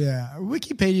things. Yeah.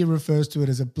 Wikipedia refers to it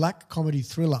as a black comedy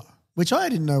thriller, which I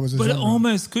didn't know was a But genre. it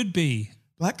almost could be.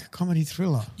 Black comedy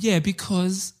thriller. Yeah,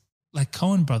 because like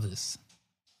Coen Brothers.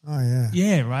 Oh, yeah.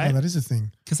 Yeah, right? Oh, that is a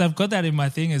thing. Because I've got that in my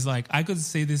thing is like I could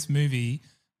see this movie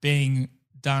being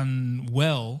done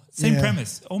well. Same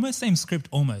premise, almost same script,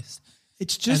 almost.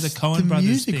 It's just as a Coen the Brothers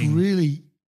music thing. really,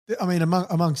 I mean,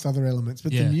 amongst other elements,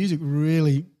 but the music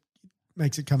really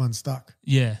makes it come unstuck.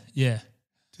 Yeah, yeah.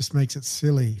 Just makes it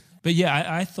silly. But yeah,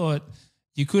 I thought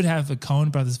you could have a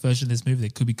Coen Brothers version of this movie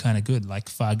that could be kind of good, like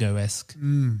Fargo-esque,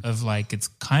 of like it's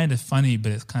kind of funny,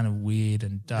 but it's kind of weird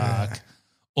and dark. Yeah.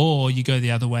 Or you go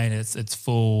the other way and it's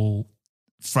full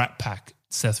frat pack,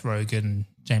 Seth Rogen,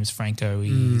 James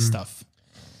Franco-y stuff.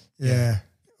 Yeah.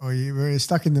 Or we're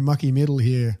stuck in the mucky middle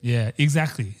here. Yeah,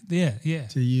 exactly. Yeah, yeah.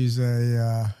 To use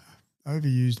a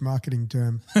overused marketing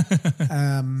term.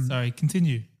 Sorry,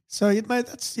 continue. So, mate,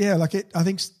 that's, I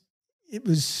think it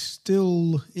was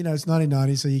still, it's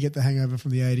 1990, so you get the hangover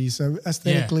from the 80s. So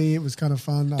aesthetically, it was kind of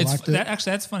fun. I liked it.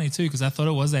 That's funny too, because I thought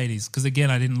it was 80s. Because again,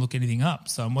 I didn't look anything up.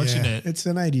 So I'm watching it. It's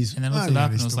an 80s. And then I looked it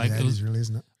up and it was like, it was really,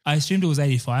 isn't it? I assumed it was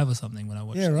 85 or something when I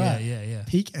watched it. Yeah, right. Yeah.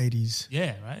 Peak 80s.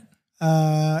 Yeah, right.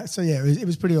 So yeah, it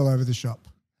was pretty all over the shop,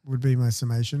 would be my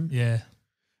summation. Yeah.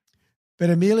 But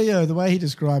Emilio, the way he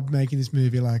described making this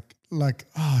movie, like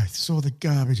I saw the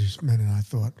garbage men and I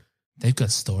thought, they've got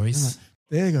stories.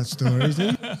 They got stories.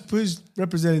 Who's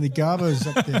representing the garbers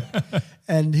up there?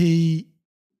 And he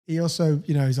also,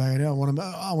 he's like, I want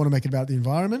to make it about the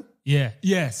environment. Yeah.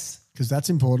 Yes. Because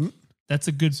that's important. That's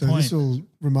a good so point. So this will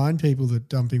remind people that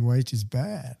dumping waste is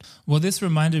bad. Well, this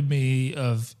reminded me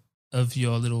of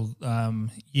your little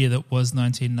year that was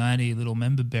 1990, little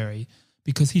member berry,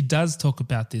 because he does talk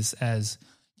about this as,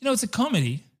 it's a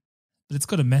comedy, but it's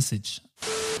got a message.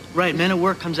 Right, Men at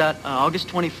Work comes out August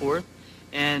 24th,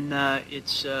 and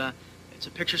it's a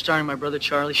picture starring my brother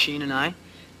Charlie Sheen and I,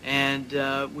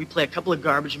 and we play a couple of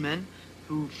garbage men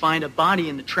who find a body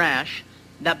in the trash.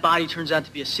 That body turns out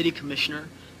to be a city commissioner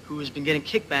who has been getting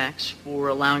kickbacks for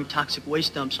allowing toxic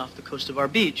waste dumps off the coast of our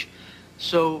beach.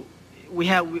 So we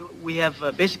have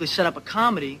basically set up a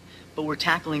comedy, but we're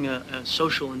tackling a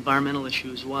social, environmental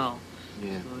issue as well.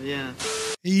 Yeah. So, yeah.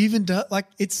 He even does,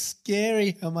 it's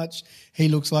scary how much he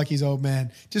looks like his old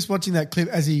man. Just watching that clip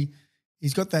as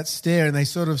he's got that stare and they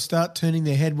sort of start turning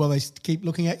their head while they keep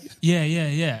looking at you.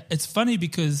 Yeah. It's funny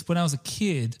because when I was a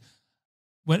kid,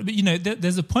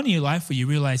 there's a point in your life where you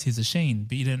realize he's a Sheen,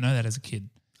 but you didn't know that as a kid.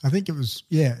 I think it was,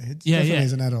 definitely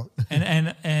as an adult.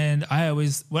 and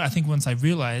I think once I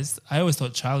realized, I always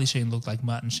thought Charlie Sheen looked like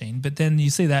Martin Sheen, but then you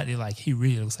see that, you're like, he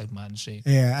really looks like Martin Sheen.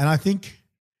 Yeah, and I think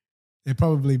they're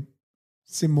probably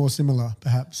more similar,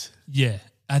 perhaps. Yeah,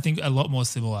 I think a lot more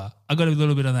similar. I got a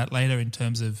little bit on that later in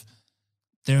terms of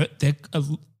they're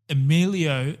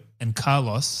Emilio and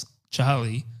Carlos,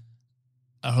 Charlie,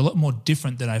 are a lot more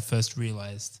different than I first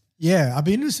realized. Yeah, I'd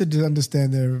be interested to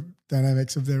understand their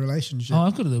dynamics of their relationship. Oh,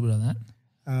 I've got a little bit on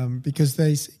that. Because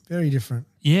they seem very different.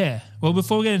 Yeah. Well,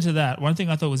 before we get into that, one thing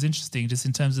I thought was interesting just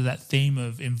in terms of that theme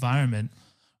of environment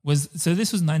was, so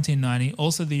this was 1990,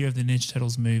 also the year of the Ninja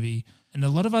Turtles movie, and a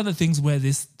lot of other things where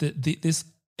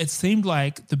it seemed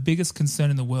like the biggest concern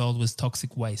in the world was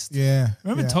toxic waste. Yeah.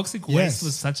 Remember toxic waste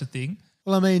was such a thing?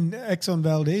 Well, I mean, Exxon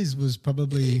Valdez was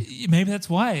probably... Maybe that's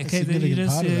why. Okay,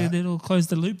 it'll close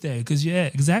the loop there because,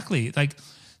 exactly. Like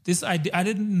this, I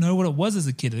didn't know what it was as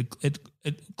a kid.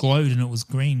 It glowed and it was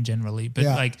green generally, but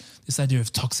like this idea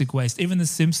of toxic waste. Even The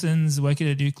Simpsons work at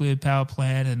a nuclear power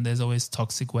plant and there's always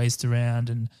toxic waste around.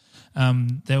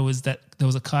 And there was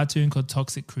a cartoon called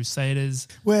Toxic Crusaders.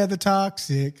 We're the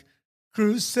Toxic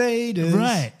Crusaders.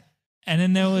 Right. And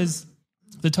then there was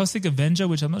The Toxic Avenger,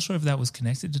 which I'm not sure if that was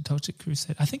connected to Toxic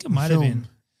Crusade. I think it might have been.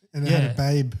 And it had a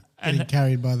babe getting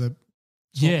carried by the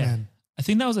man. I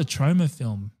think that was a Troma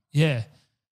film. Yeah.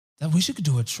 We should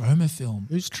do a Troma film.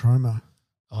 Who's Troma?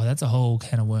 Oh, that's a whole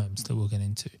can of worms that we'll get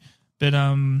into. But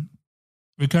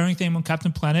recurring theme on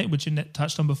Captain Planet, which you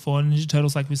touched on before, Ninja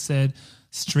Turtles, like we said,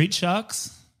 Street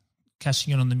Sharks,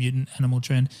 cashing in on the mutant animal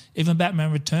trend. Even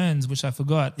Batman Returns, which I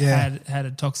forgot, had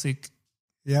a toxic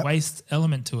Yep. waste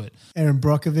element to it. Aaron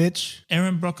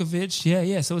Brockovich.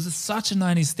 Yeah. So it was such a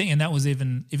 90s thing. And that was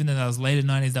even though that was later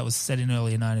 90s, that was set in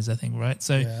earlier 90s, I think, right?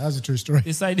 So Yeah, that was a true story.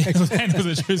 this idea was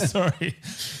a true story.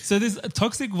 So this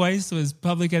toxic waste was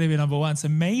public enemy number one. So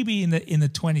maybe in the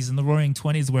 20s, in the roaring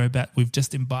 20s we've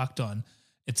just embarked on,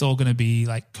 it's all going to be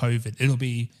like COVID. It'll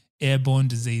be airborne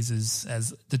diseases,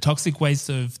 as the toxic waste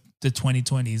of the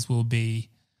 2020s will be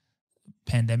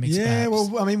pandemics. Yeah, perhaps.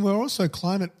 well, I mean, we're also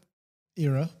climate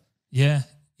era. Yeah.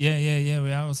 We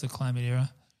are also climate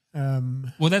era.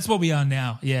 Well, that's what we are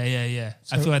now. Yeah.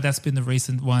 I feel like that's been the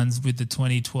recent ones with the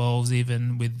 2012s,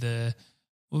 even with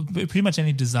pretty much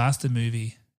any disaster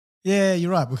movie. Yeah,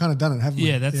 you're right. We've kind of done it, haven't we?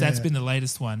 Yeah, that's been the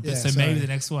latest one. Yeah, so maybe the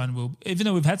next one will, even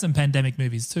though we've had some pandemic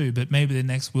movies too, but maybe the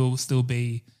next will still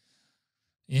be,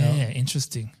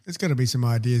 interesting. There's got to be some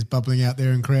ideas bubbling out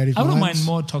there in creative I wouldn't minds. mind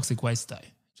more toxic waste though.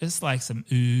 Just like some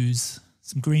ooze,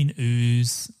 some green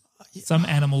ooze, some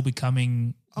animal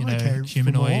becoming, I'm okay for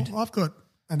humanoid. more. I've got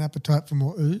an appetite for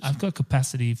more ooze. I've got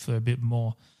capacity for a bit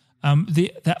more.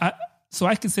 So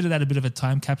I consider that a bit of a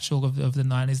time capsule of the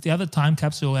 90s. The other time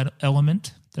capsule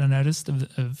element that I noticed of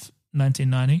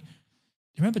 1990, do you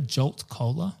remember Jolt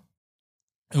Cola?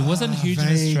 It wasn't huge in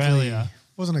Australia.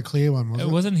 Wasn't a clear one, was it? It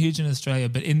wasn't huge in Australia,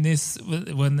 but in this,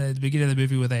 when the beginning of the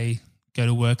movie where they go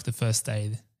to work the first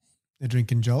day, They're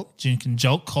drinking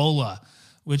Jolt. Cola,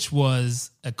 which was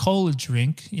a cola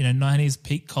drink, 90s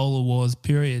peak cola wars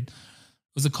period.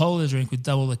 It was a cola drink with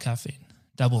double the caffeine.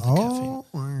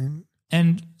 Caffeine.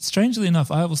 And strangely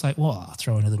enough, I was like, well, I'll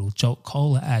throw in a little Jolt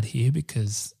Cola ad here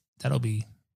because that'll be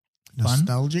fun.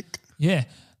 Nostalgic. Yeah.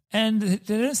 And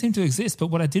they don't seem to exist. But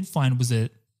what I did find was an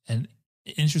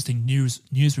interesting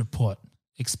news report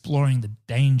exploring the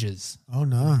dangers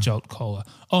of Jolt Cola.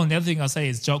 Oh, and the other thing I'll say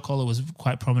is Jolt Cola was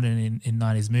quite prominent in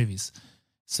 90s movies.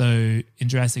 So in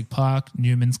Jurassic Park,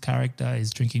 Newman's character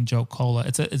is drinking Jolt Cola.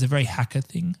 It's a very hacker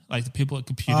thing, like the people at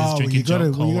computers drinking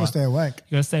Jolt Cola. You got to stay awake.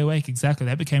 You got to stay awake, exactly.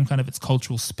 That became kind of its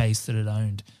cultural space that it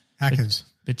owned. Hackers.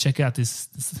 But check out this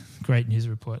great news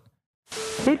report.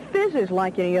 It fizzes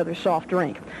like any other soft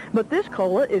drink, but this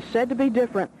cola is said to be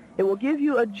different. It will give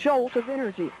you a jolt of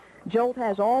energy. Jolt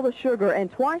has all the sugar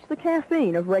and twice the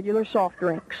caffeine of regular soft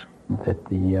drinks. That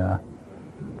the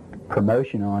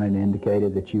promotion on it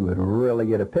indicated that you would really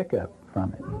get a pickup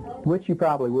from it, which you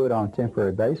probably would on a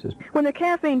temporary basis. When the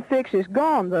caffeine fix is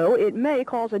gone, though, it may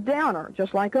cause a downer,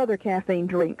 just like other caffeine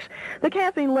drinks. The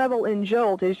caffeine level in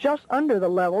Jolt is just under the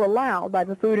level allowed by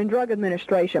the Food and Drug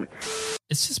Administration.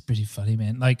 It's just pretty funny,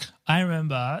 man. Like, I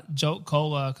remember Jolt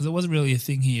Cola, because it wasn't really a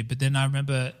thing here, but then I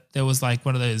remember there was like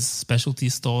one of those specialty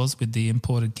stores with the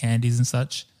imported candies and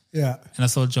such. Yeah. And I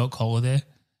saw Jolt Cola there.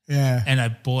 Yeah. And I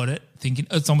bought it thinking,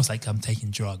 it's almost like I'm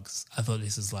taking drugs. I thought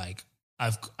this is like,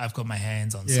 I've got my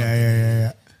hands on something.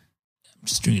 Yeah. I'm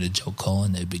just drinking a Jolt Cola,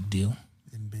 no big deal.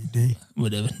 NBD.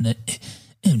 Whatever.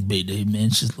 NBD, man,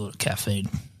 it's just a little caffeine.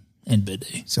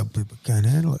 NBD. Some people can't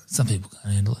handle it. Some people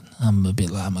can't handle it. I'm a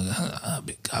bit like a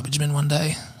bit garbage man one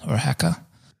day, or a hacker.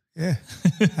 Yeah.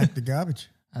 Hack the garbage.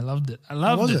 I loved it. I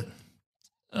loved was it. it?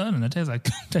 I don't know. It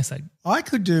tastes like. I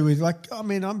could do with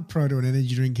I'm pro to an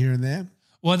energy drink here and there.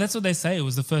 Well, that's what they say. It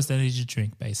was the first energy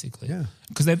drink, basically. Yeah.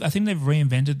 Because I think they've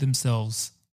reinvented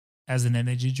themselves as an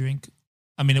energy drink.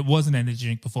 I mean, it was an energy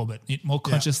drink before, but more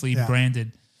consciously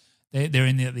branded. They're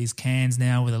in these cans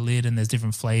now with a lid, and there's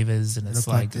different flavors, and it's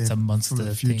like it's a monster from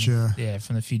the future. thing. Yeah,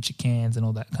 from the future cans and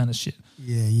all that kind of shit.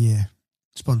 Yeah.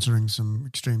 Sponsoring some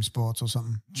extreme sports or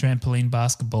something. Trampoline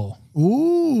basketball.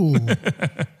 Ooh.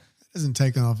 Hasn't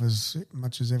taken off as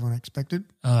much as everyone expected.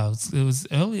 Oh, it was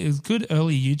early. It was good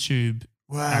early YouTube.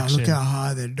 Wow, action. Look how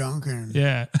high they're dunking.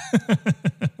 Yeah.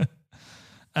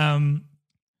 A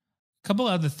couple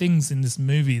other things in this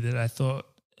movie that I thought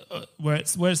where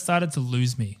it started to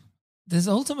lose me. There's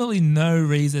ultimately no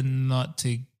reason not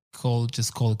to call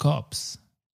the cops.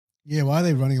 Yeah, why are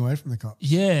they running away from the cops?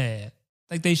 Yeah.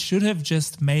 Like they should have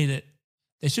just made it.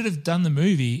 They should have done the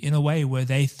movie in a way where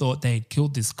they thought they'd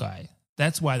killed this guy.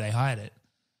 That's why they hide it.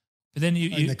 But then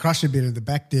and they crush a bit in the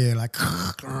back there, like.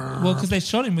 Well, because they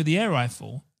shot him with the air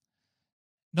rifle.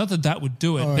 Not that would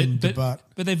do it,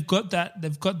 but they've got that.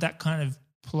 They've got that kind of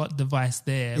plot device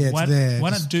there. Yeah, why it's there.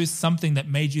 Why not do something that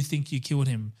made you think you killed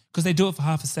him? Because they do it for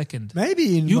half a second.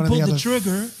 Maybe in you one pulled of the the other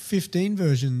trigger. 15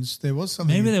 versions, there was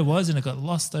something. Maybe there was, and it got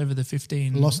lost over the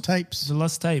 15 lost tapes. The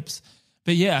lost tapes.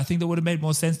 But yeah, I think that would have made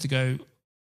more sense to go.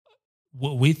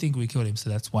 Well, we think we killed him, so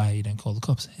that's why you don't call the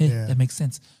cops. Yeah. That makes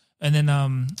sense. And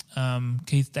then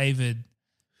Keith David.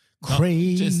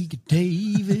 David.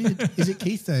 Is it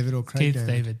Keith David or Craig Keith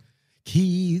David?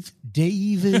 Keith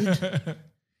David.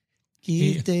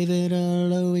 Keith David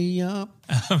all over you.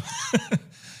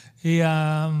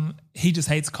 He just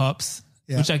hates cops,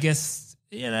 which I guess,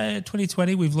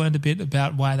 2020, we've learned a bit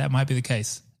about why that might be the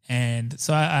case. And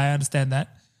so I understand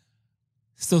that.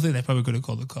 Still think they probably could have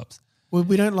called the cops. Well,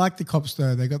 we don't like the cops,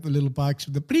 though. They got the little bikes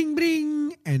with the bring,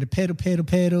 bring, and the pedal,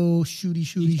 shooty,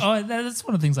 shooty. Oh, that's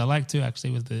one of the things I like too,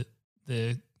 actually, with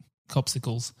the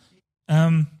copsicles.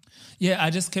 I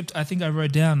think I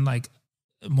wrote down like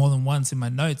more than once in my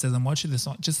notes as I'm watching this.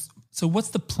 So what's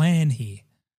the plan here?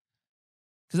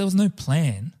 Because there was no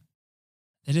plan.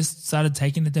 They just started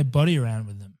taking the dead body around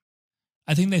with them.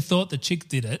 I think they thought the chick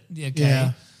did it. Okay.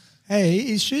 Yeah. Hey,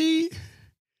 is she...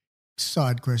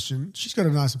 Side question. She's got a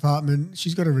nice apartment.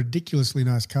 She's got a ridiculously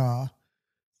nice car.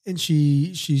 And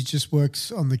she just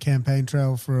works on the campaign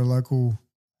trail for a local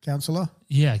councillor.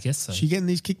 Yeah, I guess so. She getting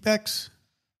these kickbacks?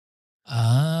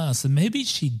 So maybe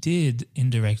she did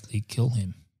indirectly kill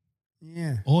him.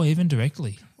 Yeah. Or even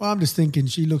directly. Well, I'm just thinking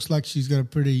she looks like she's got a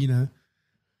pretty,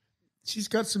 she's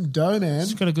got some dough, man.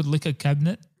 She's got a good liquor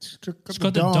cabinet. She's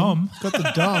got the dom. Got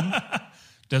the dom.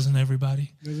 Doesn't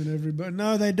everybody? Doesn't everybody?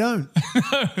 No, they don't.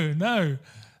 No,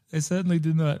 they certainly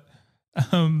do not.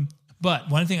 But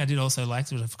one thing I did also like,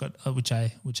 which I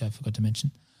forgot to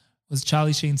mention, was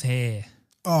Charlie Sheen's hair.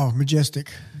 Oh,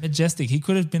 majestic. Majestic. He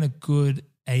could have been a good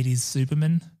 80s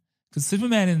Superman. Because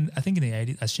Superman, in the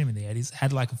 80s, I assume in the 80s,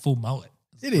 had like a full mullet.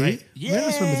 Did he? Great. Yeah.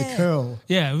 Remember this one with a curl.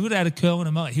 Yeah, we would have had a curl and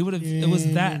a mullet. He would have, it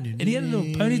was that. And he had a little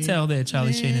ponytail there,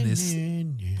 Charlie Sheen, in this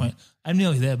point. I'm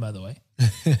nearly there, by the way.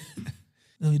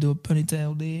 Let me do a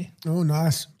ponytail there. Oh,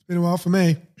 nice. It's been a while for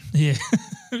me. Yeah.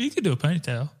 You could do a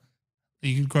ponytail.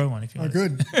 You could grow one if you want. Oh,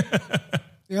 good.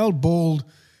 The old bald,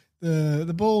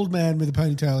 the bald man with a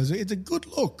ponytail, it's a good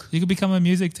look. You could become a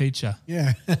music teacher.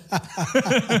 Yeah.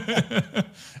 A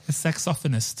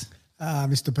saxophonist.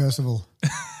 Mr. Percival.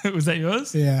 Was that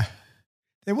yours? Yeah.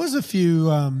 There was a few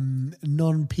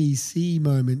non-PC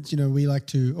moments. We like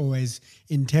to always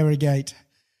interrogate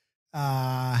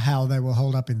how they will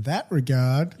hold up in that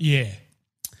regard. Yeah.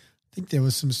 I think there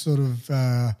was some sort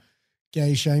of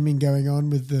gay shaming going on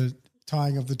with the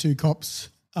tying of the two cops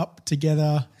up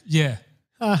together. Yeah.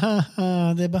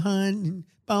 They're behind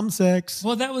bum sex.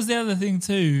 Well, that was the other thing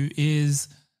too is,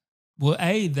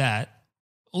 that.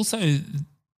 Also,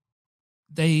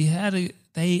 they had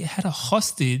a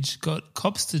hostage, got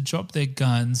cops to drop their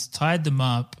guns, tied them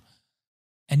up,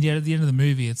 and yet at the end of the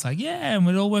movie, it's like, yeah, and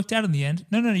it all worked out in the end.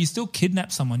 No, you still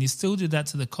kidnapped someone. You still did that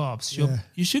to the cops.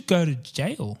 You should go to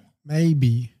jail.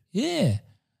 Maybe. Yeah.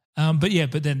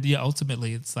 But then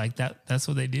ultimately it's like that's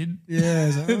what they did.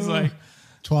 Yeah. It's like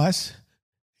twice.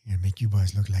 I'm going to make you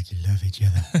boys look like you love each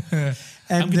other.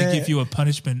 I'm going to give you a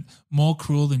punishment more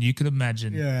cruel than you could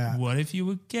imagine. Yeah. What if you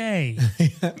were gay?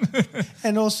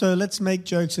 And also, let's make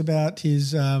jokes about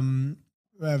his veteran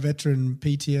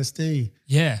PTSD.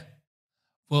 Yeah.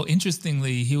 Well,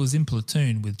 interestingly, he was in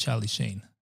Platoon with Charlie Sheen.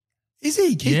 Is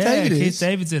he? Keith David Keith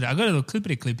David's in it. I got a little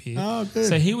clip here. Oh, good.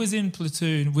 So he was in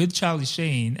Platoon with Charlie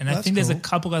Sheen, and I think there's a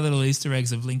couple other little Easter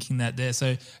eggs of linking that there.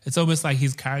 So it's almost like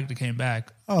his character came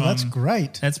back. Oh, that's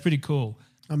great. That's pretty cool.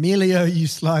 Emilio, you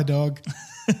sly dog.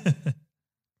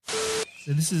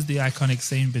 So this is the iconic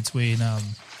scene between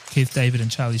Keith David and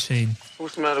Charlie Sheen.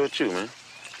 What's the matter with you, man?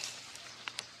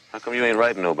 How come you ain't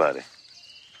writing nobody?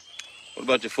 What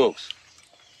about your folks?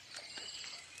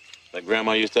 That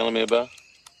grandma you was telling me about?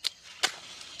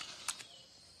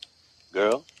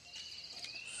 Girl?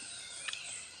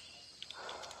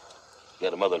 You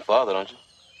got a mother and father, don't you?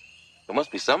 There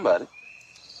must be somebody.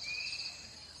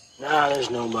 Nah, there's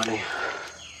nobody.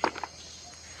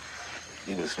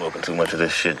 You been smoking too much of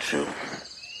this shit, Drew.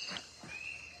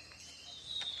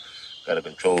 Gotta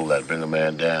control that, bring a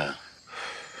man down.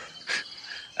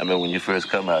 I remember when you first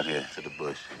come out here to the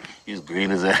bush, you was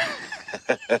green as that.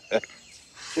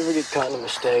 You ever get caught in a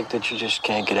mistake that you just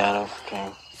can't get out of,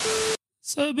 King?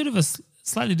 So a bit of a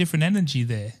slightly different energy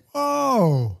there.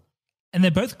 Oh. And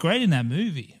they're both great in that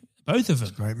movie. Both of them.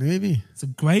 It's a great movie. It's a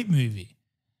great movie.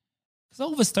 Because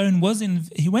Oliver Stone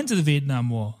he went to the Vietnam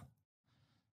War.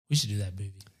 We should do that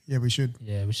movie. Yeah, we should.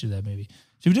 Yeah, we should do that movie.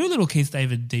 Should we do a little Keith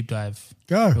David deep dive?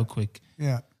 Go. Real quick.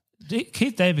 Yeah.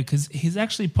 Keith David, because he's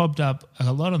actually popped up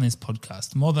a lot on this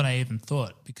podcast, more than I even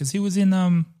thought, because he was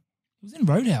in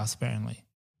Roadhouse, apparently.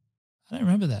 I don't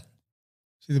remember that.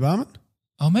 See the Barman?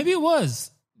 Oh, maybe it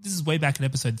was. This is way back in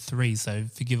episode 3, so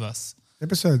forgive us.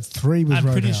 Episode 3 was Roadhouse.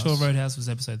 I'm pretty sure Roadhouse was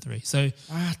episode 3. So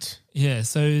what? Yeah,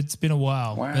 so it's been a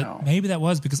while. Wow. But maybe that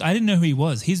was because I didn't know who he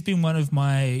was. He's been one of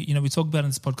my, we talk about in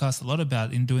this podcast a lot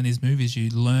about in doing these movies, you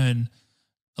learn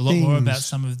a lot more things. about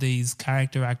some of these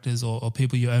character actors or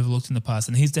people you overlooked in the past.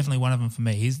 And he's definitely one of them for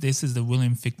me. This is the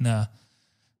William Fichtner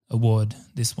Award,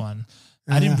 this one.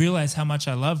 I didn't realize how much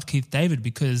I loved Keith David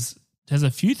because there's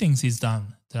a few things he's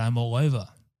done that I'm all over.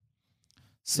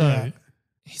 So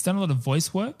he's done a lot of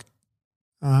voice work.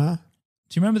 Uh-huh.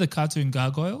 Do you remember the cartoon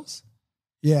Gargoyles?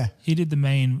 Yeah. He did the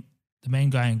main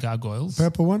guy in Gargoyles.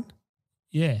 Purple one?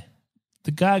 Yeah.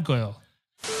 The gargoyle.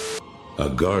 A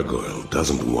gargoyle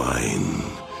doesn't whine.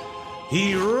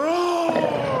 He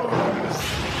roars!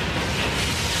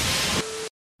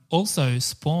 Also,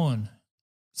 Spawn.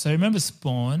 So remember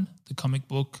Spawn, the comic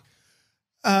book?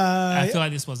 I feel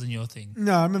like this wasn't your thing.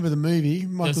 No, I remember the movie.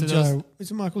 Is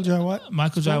it Michael J. White?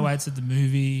 Michael J. White said the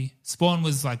movie. Spawn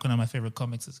was like one of my favorite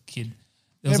comics as a kid.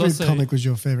 Every comic was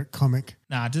your favorite comic.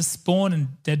 Nah, just Spawn and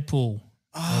Deadpool were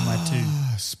my two.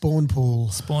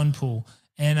 Spawnpool.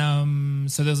 And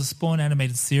so there was a Spawn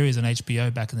animated series on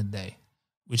HBO back in the day,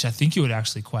 which I think you would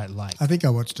actually quite like. I think I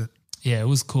watched it. Yeah, it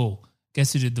was cool.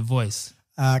 Guess who did the voice?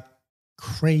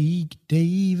 Craig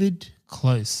David.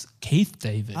 Close. Keith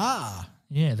David.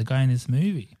 Yeah, the guy in this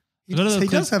movie. He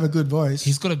does have a good voice.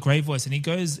 He's got a great voice, and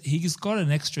he's got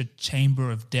an extra chamber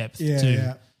of depth too.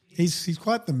 Yeah. He's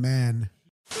quite the man.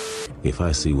 If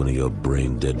I see one of your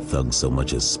brain-dead thugs so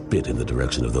much as spit in the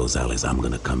direction of those alleys, I'm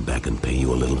going to come back and pay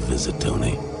you a little visit,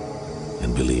 Tony.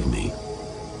 And believe me,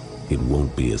 it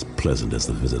won't be as pleasant as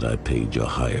the visit I paid your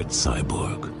hired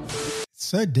cyborg. It's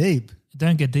so deep. It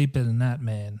don't get deeper than that,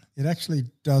 man. It actually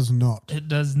does not. It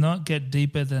does not get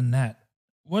deeper than that.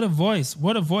 What a voice.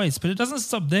 What a voice. But it doesn't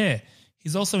stop there.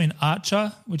 He's also in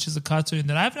Archer, which is a cartoon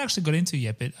that I haven't actually got into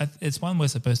yet, but it's one we're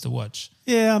supposed to watch.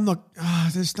 Yeah, I'm not.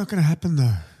 It's not going to happen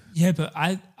though. Yeah, but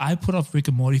I put off Rick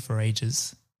and Morty for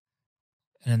ages.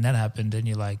 And then that happened, and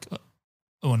you're like,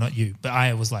 oh, not you, but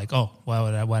I was like, oh,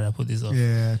 why did I put this off?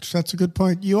 Yeah, that's a good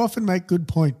point. You often make good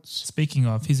points. Speaking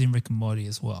of, he's in Rick and Morty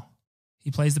as well.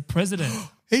 He plays the president.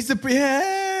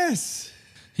 Yes.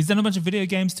 He's done a bunch of video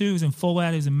games too. He was in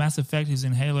Fallout. He was in Mass Effect. He was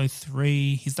in Halo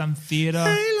 3. He's done theater.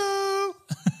 Halo.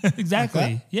 Exactly.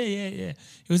 Like Yeah.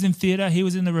 He was in theater. He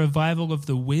was in the revival of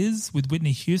The Wiz with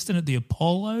Whitney Houston at the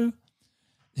Apollo.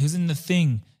 He was in The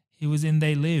Thing. He was in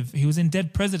They Live. He was in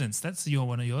Dead Presidents. That's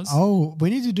one of yours. Oh, we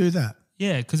need to do that.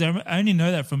 Yeah, because I only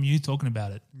know that from you talking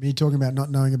about it. Me talking about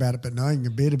not knowing about it, but knowing a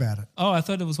bit about it. Oh, I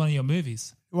thought it was one of your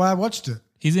movies. Well, I watched it.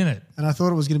 He's in it. And I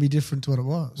thought it was going to be different to what it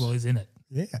was. Well, he's in it.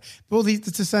 Yeah. Well,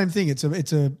 it's the same thing.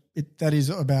 That is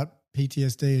about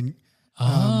PTSD and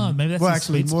maybe that's well, his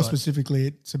actually, sweet more spot. specifically,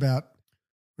 it's about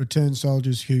returned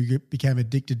soldiers who became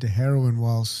addicted to heroin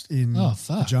whilst in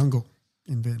the jungle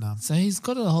in Vietnam. So he's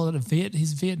got a whole lot of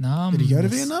He's Vietnam. Did he go to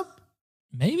Vietnam?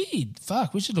 Maybe.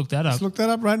 Fuck, we should look that up. Let's look that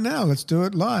up right now. Let's do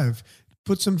it live.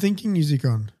 Put some thinking music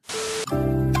on.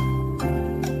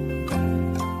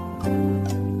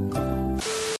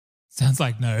 Sounds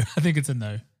like no. I think it's a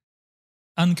no.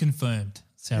 Unconfirmed,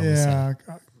 shall we say. Yeah,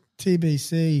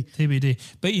 TBC. TBD.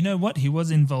 But you know what? He was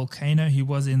in Volcano. He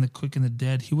was in The Quick and the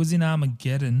Dead. He was in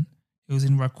Armageddon. He was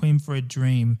in Requiem for a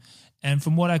Dream. And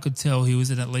from what I could tell, he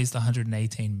was in at least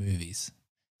 118 movies.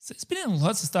 So he's been in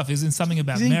lots of stuff. He was in Something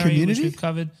About Is he in Mary, which Community? we've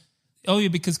covered. Oh, yeah,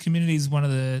 because Community is one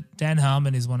of the... Dan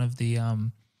Harmon is one of the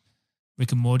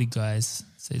Rick and Morty guys.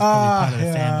 So he's probably part of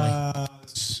the family.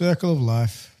 Circle of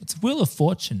Life. It's Wheel of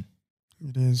Fortune.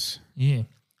 It is. Yeah.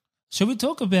 Shall we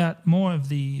talk about more of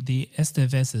the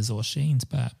Esteveses or Sheens,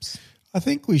 perhaps? I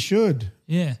think we should.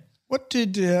 Yeah. What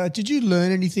did you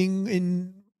learn anything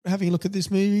in having a look at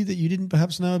this movie that you didn't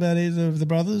perhaps know about either of the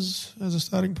brothers as a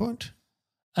starting point?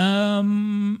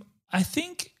 I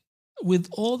think with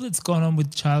all that's gone on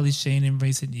with Charlie Sheen in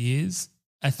recent years,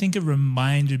 I think it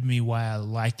reminded me why I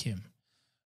like him,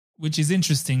 which is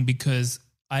interesting because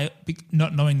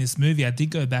not knowing this movie, I did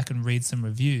go back and read some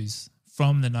reviews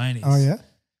from the 90s. Oh, yeah?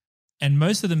 And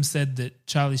most of them said that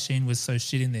Charlie Sheen was so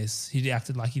shit in this, he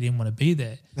acted like he didn't want to be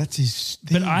there. That's his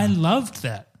thing. But I loved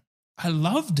that. I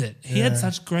loved it. He had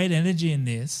such great energy in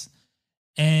this.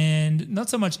 And not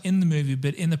so much in the movie,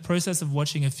 but in the process of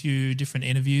watching a few different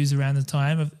interviews around the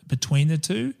time between the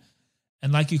two.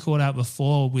 And like you called out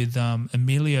before with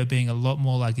Emilio being a lot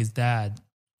more like his dad,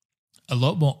 a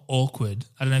lot more awkward.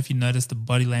 I don't know if you noticed the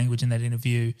body language in that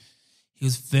interview. He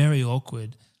was very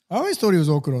awkward. I always thought he was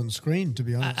awkward on screen, to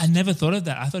be honest. I never thought of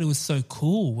that. I thought he was so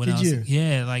cool when Did I was you?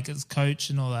 Yeah, like as coach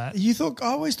and all that. I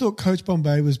always thought Coach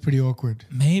Bombay was pretty awkward.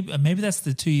 Maybe that's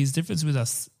the 2 years difference with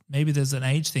us. Maybe there's an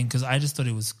age thing because I just thought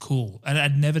it was cool. And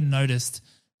I'd never noticed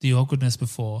the awkwardness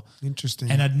before. Interesting.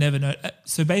 And I'd never know.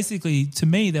 So basically, to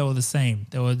me, they were the same.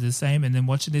 They were the same. And then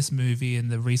watching this movie and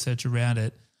the research around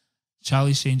it,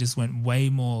 Charlie Sheen just went way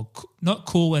more, not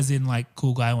cool as in like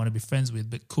cool guy I want to be friends with,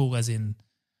 but cool as in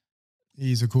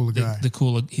he's a cooler guy.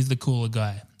 He's the cooler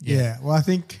guy. Yeah. Well, I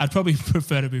think I'd probably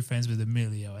prefer to be friends with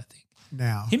Emilio, I think.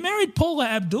 Now. He married Paula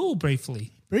Abdul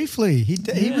briefly.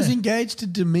 He was engaged to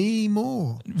Demi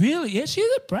Moore. Really? Yeah, she's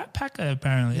a brat packer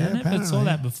apparently. Yeah, I never saw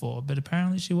that before, but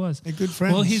apparently she was. They're good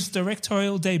friends. Well, his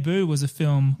directorial debut was a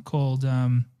film called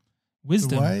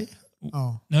Wisdom. The Way?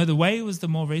 Oh. No, The Way was the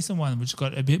more recent one, which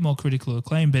got a bit more critical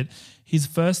acclaim, but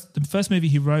the first movie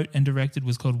he wrote and directed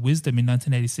was called Wisdom in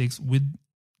 1986 with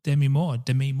Demi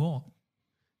Moore.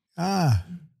 Ah.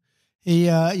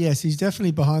 Yes, he's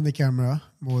definitely behind the camera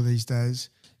more these days.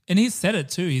 And he's said it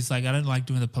too. He's like, I don't like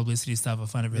doing the publicity stuff. I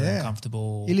find it really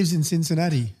uncomfortable. He lives in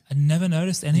Cincinnati. I never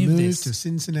noticed any of this. Moved to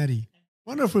Cincinnati.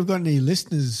 Wonder if we've got any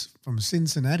listeners from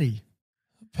Cincinnati.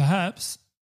 Perhaps.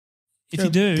 If you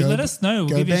do, let us know.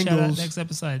 We'll give you a shout out next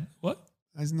episode. What?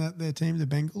 Isn't that their team, the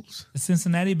Bengals? The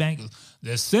Cincinnati Bengals.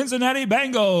 The Cincinnati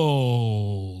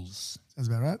Bengals. Sounds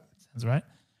about right. Sounds right.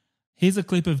 Here's a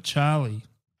clip of Charlie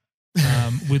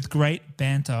with great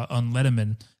banter on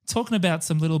Letterman, talking about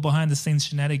some little behind-the-scenes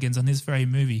shenanigans on this very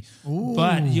movie. Ooh.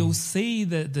 But you'll see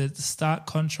the stark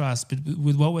contrast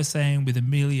with what we're saying with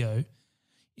Emilio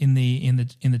in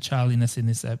the Charliness in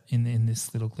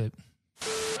this little clip.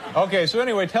 Okay, so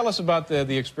anyway, tell us about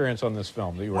the experience on this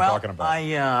film that you were talking about.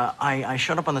 I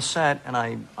showed up on the set and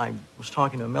I was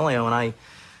talking to Emilio and I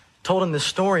told him this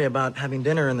story about having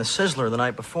dinner in the Sizzler the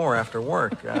night before after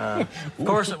work. Of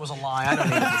course, it was a lie. I don't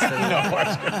eat at the Sizzler.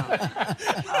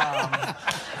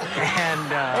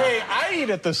 Hey, I eat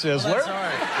at the Sizzler. Well, that's all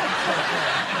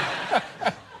right.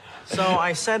 So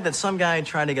I said that some guy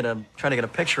tried to get a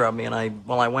picture of me, and I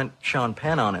went Sean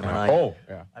Penn on him, and I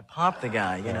popped the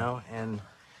guy, you know,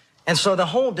 and so the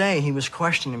whole day he was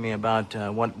questioning me about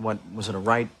what was it, a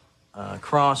right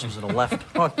cross, was it a left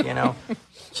hook, you know.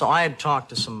 So I had talked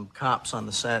to some cops on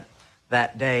the set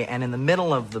that day, and in the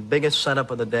middle of the biggest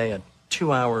setup of the day, a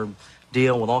 2-hour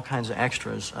deal with all kinds of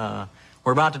extras,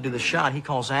 we're about to do the shot. He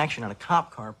calls action, and a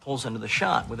cop car pulls into the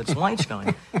shot with its lights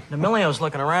going. And Emilio's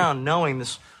looking around, knowing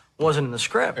this wasn't in the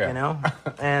script, you know.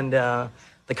 And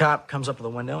the cop comes up to the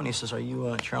window, and he says, "Are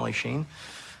you Charlie Sheen?"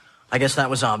 I guess that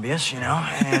was obvious, you know.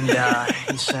 And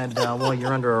he said, "Well,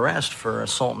 you're under arrest for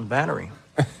assault and battery."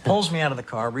 Pulls me out of the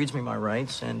car, reads me my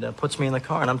rights, and puts me in the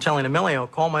car. And I'm telling Emilio,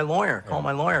 call my lawyer.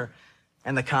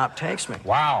 And the cop takes me.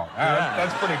 Wow,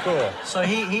 that's pretty cool. So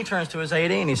he turns to his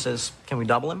AD and he says, "Can we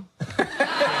double him?"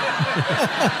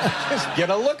 Just get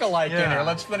a look-alike in here.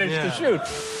 Let's finish the shoot.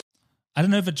 I don't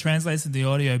know if it translates in the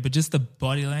audio, but just the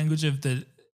body language of the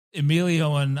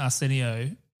Emilio on Arsenio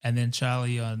and then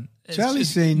Charlie on... Charlie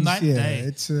Sheen's,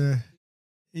 it's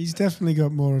he's definitely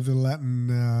got more of the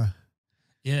Latin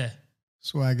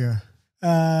swagger.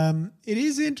 It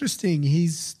is interesting.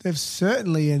 They've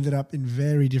certainly ended up in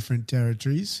very different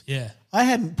territories. Yeah. I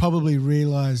hadn't probably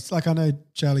realised, like I know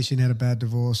Charlie Sheen had a bad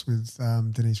divorce with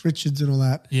Denise Richards and all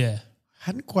that. Yeah.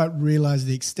 Hadn't quite realised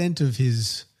the extent of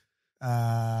his,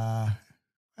 how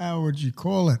would you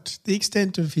call it? The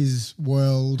extent of his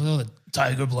world. Well,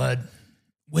 Tiger Blood,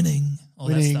 winning,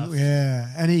 that stuff.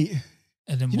 Yeah. And he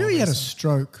had a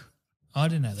stroke. Oh, I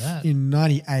didn't know that. In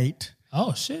 98.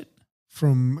 Oh, shit.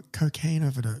 From cocaine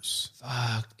overdose.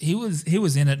 Fuck. He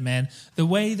was in it, man. The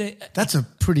way that... To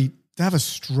have a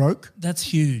stroke? That's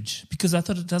huge. Because I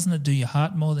thought it doesn't do your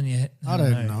heart more than your head. I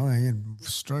don't know. He had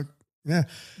stroke. Yeah.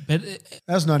 But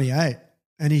that was 98.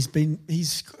 And he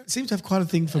seems to have quite a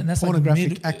thing for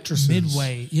pornographic actresses.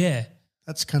 Midway, yeah.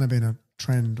 That's kind of been a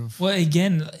trend of... Well,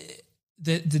 again,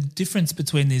 the difference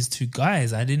between these two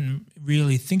guys, I didn't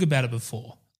really think about it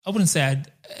before. I wouldn't say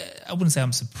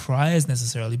I'm surprised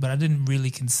necessarily, but I didn't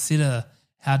really consider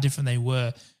how different they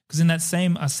were. Because in that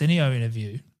same Arsenio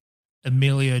interview,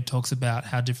 Emilio talks about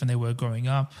how different they were growing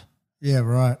up. Yeah,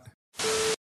 right.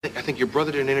 I think your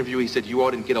brother did an interview. He said you all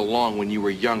didn't get along when you were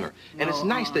younger. And it's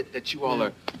nice that you all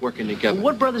are working together. Well,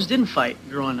 what brothers didn't fight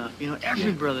growing up? You know,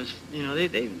 every brother's, you know,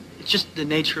 they it's just the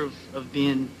nature of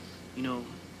being, you know,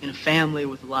 in a family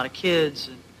with a lot of kids.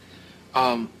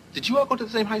 And, did you all go to the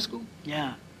same high school?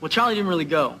 Yeah. Well, Charlie didn't really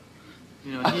go.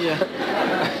 You know,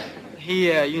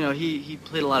 he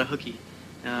played a lot of hooky.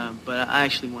 But I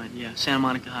actually went, Santa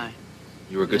Monica High.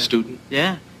 You were a good student?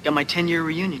 Yeah. Got my 10-year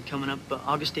reunion coming up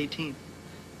August 18th.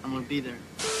 I'm going to be there.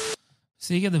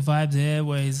 So you get the vibe there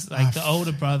where he's like the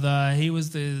older brother, he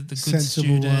was the good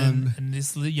sensible student, one. and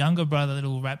this younger brother,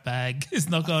 little rat bag, is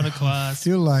not going to class. I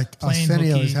feel like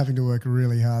Arsenio hooky. is having to work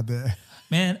really hard there.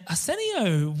 Man,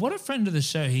 Arsenio, what a friend of the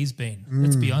show he's been,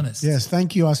 let's be honest. Yes,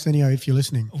 thank you, Arsenio, if you're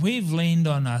listening. We've leaned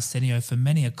on Arsenio for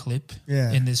many a clip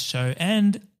in this show,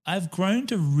 and I've grown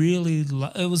to really.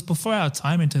 It was before our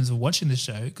time in terms of watching the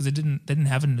show because they didn't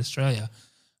have it in Australia.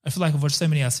 I feel like I've watched so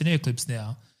many Arsenio clips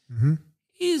now. Mm-hmm.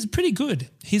 He's pretty good.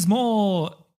 He's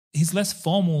less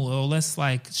formal or less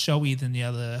like showy than the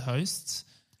other hosts.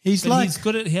 He's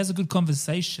good at. He has a good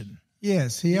conversation.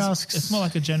 Yes, he asks. It's more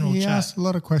like a general He chat. asks a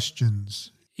lot of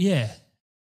questions. Yeah.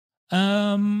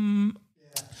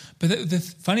 But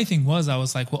the funny thing was, I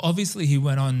was like, well, obviously he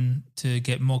went on to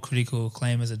get more critical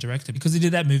acclaim as a director because he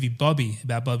did that movie Bobby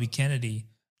about Bobby Kennedy,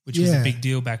 which was a big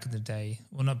deal back in the day.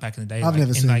 Well, not back in the day. I've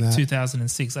never seen in that.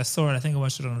 2006. I saw it. I think I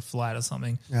watched it on a flight or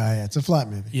something. Oh, yeah, it's a flight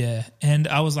movie. Yeah. And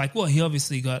I was like, well, he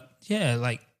obviously got,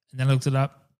 and then I looked it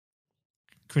up.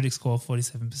 Critic score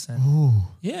 47%. Ooh.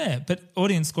 Yeah, but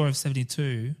audience score of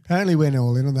 72. Apparently went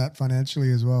all in on that financially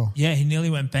as well. Yeah, he nearly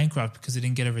went bankrupt because he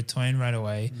didn't get a return right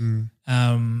away.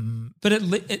 But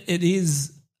it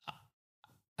is,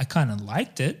 I kind of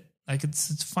liked it. Like it's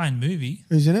a fine movie.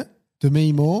 Who's in it?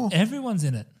 Demi Moore? Everyone's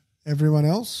in it. Everyone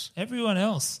else? Everyone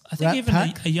else. I think Rat even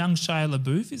Pack? a young Shia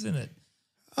LaBeouf is in it.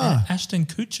 Ah. Ashton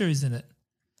Kutcher is in it.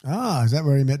 Ah, is that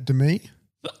where he met Demi?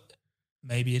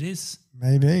 Maybe it is.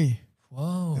 Maybe.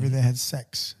 Whoa. Maybe they had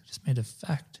sex. Just made a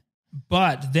fact.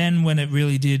 But then when it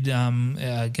really did get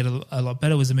a lot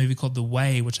better was a movie called The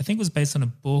Way, which I think was based on a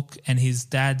book and his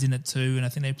dad's in it too. And I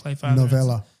think they play father.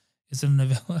 Novella. Is it a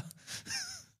novella?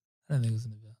 I don't think it was a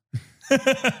novella.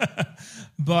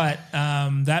 But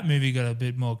that movie got a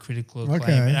bit more critical acclaim.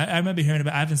 Okay. And I remember hearing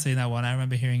about I haven't seen that one. I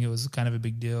remember hearing it was kind of a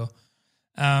big deal.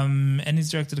 And he's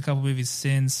directed a couple movies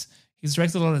since. He's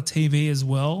directed a lot of TV as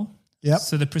well. Yep.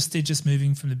 So the prestigious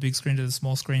moving from the big screen to the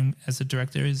small screen as a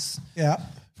director is... Yeah.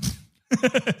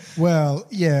 Well,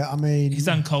 yeah, I mean... He's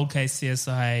done Cold Case,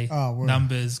 CSI, word.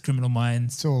 Numbers, Criminal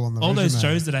Minds. It's all on the All those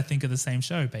resume. shows that I think are the same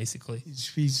show, basically.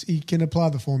 He can apply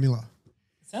the formula.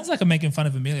 Sounds like I'm making fun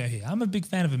of Emilio here. I'm a big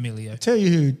fan of Emilio. Tell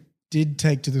you who did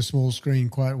take to the small screen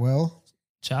quite well.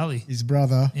 Charlie. His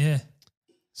brother. Yeah.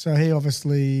 So he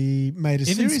obviously made a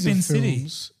Even series Spin of City.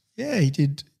 films. Yeah, he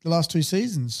did the last 2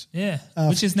 seasons. Yeah.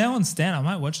 Which is now on Stan. I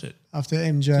might watch it. After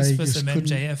MJ Just for just some couldn't-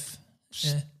 MJF.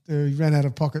 Yeah. He ran out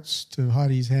of pockets to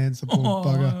hide his hands, the poor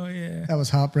bugger. Yeah. That was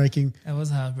heartbreaking. That was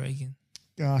heartbreaking.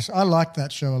 Gosh, I liked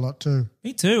that show a lot too.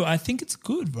 Me too. I think it's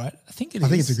good, right? I think it is. I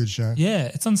think it's a good show. Yeah,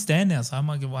 it's on Stan now, so it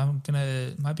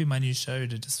might be my new show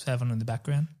to just have on in the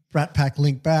background. Rat Pack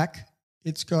link back.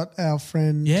 It's got our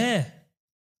friend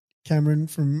Cameron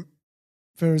from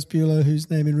Ferris Bueller, whose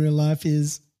name in real life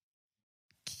is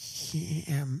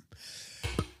Cam.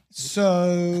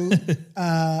 So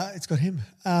it's got him.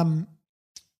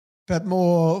 But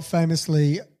more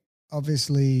famously,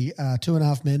 obviously,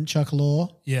 2.5 Men, Chuck Lorre.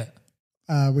 Yeah.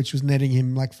 Which was netting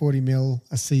him like 40 mil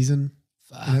a season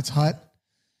in its height.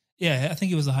 Yeah, I think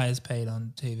he was the highest paid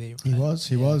on TV. Right?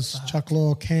 He was. Chuck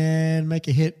Lorre can make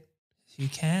a hit. He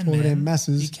can, for man. them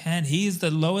masses. He can. He is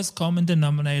the lowest common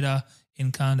denominator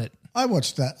incarnate. I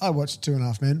watched that. I watched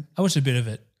 2.5 Men. I watched a bit of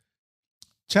it.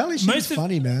 Charlie Sheen's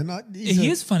funny, man. He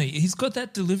is funny. He's got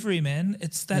that delivery, man.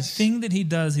 It's that thing that he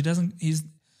does.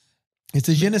 It's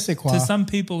a je ne sais quoi. To some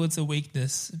people, it's a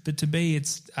weakness, but to me,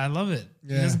 I love it.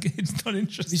 Yeah. It's not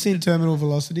interesting. Have you seen Terminal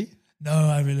Velocity? No,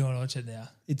 I really want to watch it now.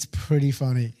 It's pretty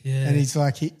funny. Yeah. And he's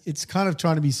like, it's kind of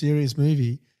trying to be a serious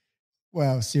movie.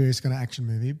 Well, serious kind of action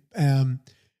movie.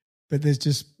 But there's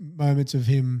just moments of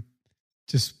him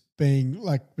just being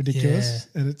like ridiculous.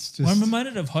 Yeah. And it's just. Well, I'm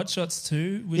reminded of Hot Shots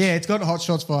too. Yeah, it's got Hot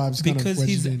Shots vibes. Because kind of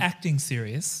he's wedged in. acting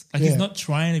serious. Like he's not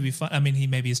trying to be funny. I mean, he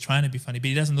maybe is trying to be funny, but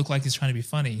he doesn't look like he's trying to be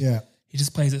funny. Yeah. He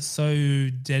just plays it so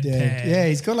deadpan. Yeah,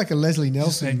 he's got like a Leslie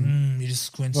Just like, Nelson he just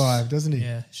squints. vibe, doesn't he?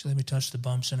 Yeah. She let me touch the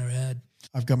bumps in her head.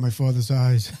 I've got my father's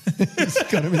eyes. He's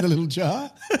got him in the little jar.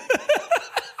 It's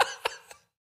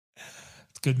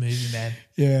a good movie, man.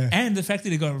 Yeah. And the fact that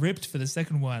he got ripped for the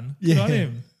second one. Good on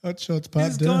him. Hot Shots part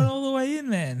He's two. gone all the way in,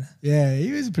 man. Yeah,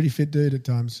 he was a pretty fit dude at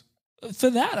times.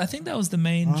 For that, I think that was the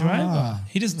main driver.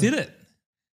 He just did it.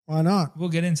 Why not? We'll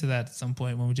get into that at some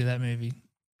point when we do that movie.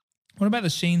 What about the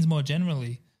Sheens more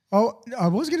generally? Oh, I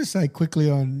was going to say quickly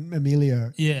on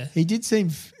Emilio. Yeah. He did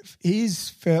seem,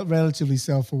 he's relatively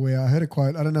self-aware. I heard a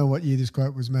quote, I don't know what year this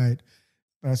quote was made,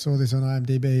 but I saw this on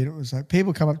IMDb and it was like,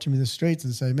 people come up to me in the streets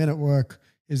and say, Men at Work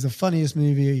is the funniest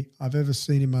movie I've ever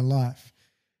seen in my life.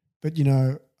 But, you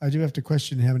know, I do have to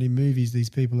question how many movies these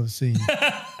people have seen.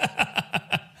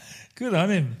 Good on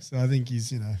him. So I think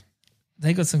he's, you know.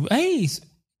 They got some. Hey,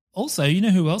 also, you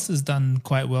know who else has done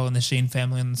quite well in the Sheen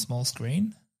family on the small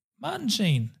screen? Martin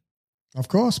Sheen. Of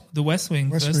course. The West Wing,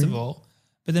 West first Wing. of all.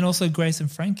 But then also Grace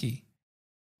and Frankie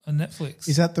on Netflix.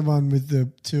 Is that the one with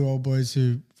the two old boys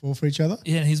who fall for each other?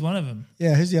 Yeah, and he's one of them.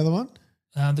 Yeah, who's the other one?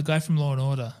 The guy from Law and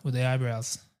Order with the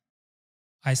eyebrows.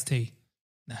 Iced tea.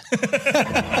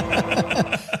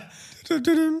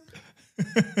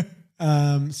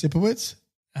 Sipowicz.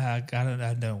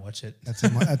 I don't watch it. That's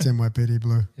NYPD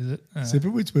Blue. Is it?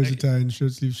 Sipowicz wears a tie and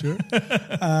short sleeve shirt.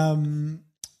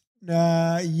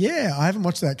 Yeah, I haven't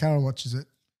watched that. Carol watches it.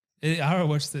 Ara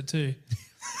watched it too.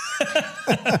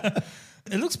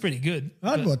 It looks pretty good.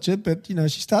 I'd watch it, but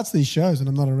she starts these shows and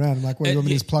I'm not around. I'm like, what, you want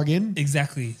me to just plug in?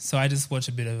 Exactly. So I just watch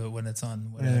a bit of it when it's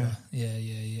on, whatever.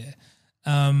 Yeah.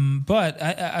 But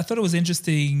I thought it was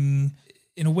interesting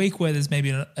in a week where there's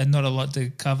maybe not a lot to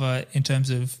cover in terms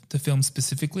of the film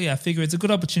specifically. I figure it's a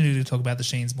good opportunity to talk about the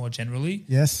Sheens more generally.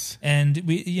 Yes. And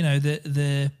we,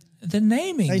 the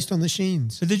naming based on the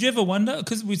Sheens. But did you ever wonder?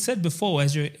 Because we said before,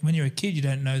 when you're a kid, you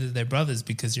don't know that they're brothers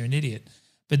because you're an idiot.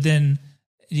 But then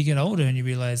you get older and you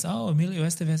realize, oh, Emilio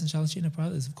Estevez and Charlie Sheen are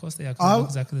brothers. Of course they are, because they look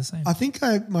exactly the same. I think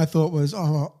my thought was,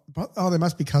 they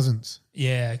must be cousins.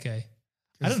 Yeah, okay.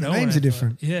 I don't know. The names are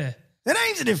different. Yeah. The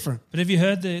names are different. But have you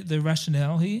heard the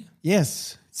rationale here?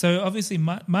 Yes. So obviously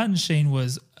Martin Sheen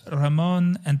was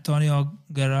Ramon Antonio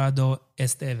Gerardo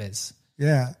Estevez.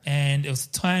 Yeah. And it was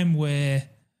a time where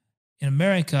in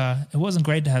America it wasn't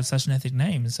great to have such an ethnic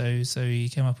name. So he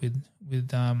came up with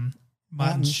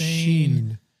Martin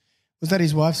Sheen. Was that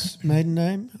his wife's maiden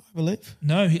name, I believe?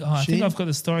 No, I think I've got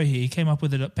the story here. He came up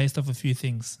with it based off a few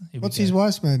things. What's his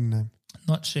wife's maiden name?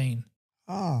 Not Sheen.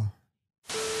 Ah.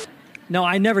 No,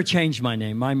 I never changed my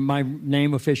name. My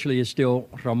name officially is still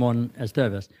Ramon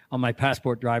Estevez on my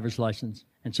passport, driver's license,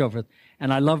 and so forth.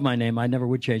 And I love my name. I never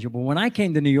would change it. But when I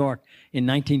came to New York in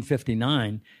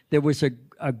 1959, there was a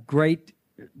great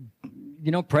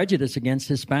prejudice against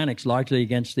Hispanics, largely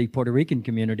against the Puerto Rican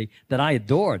community that I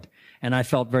adored. And I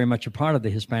felt very much a part of the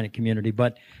Hispanic community.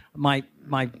 But my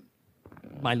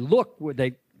look, what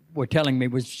they were telling me,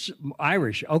 was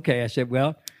Irish. Okay, I said,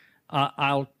 well,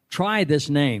 I'll try this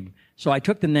name. So I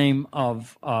took the name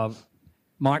of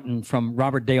Martin from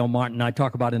Robert Dale Martin. I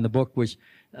talk about in the book, was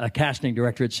a casting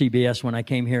director at CBS when I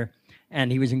came here,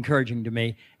 and he was encouraging to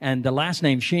me. And the last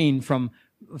name Sheen from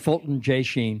Fulton J.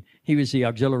 Sheen. He was the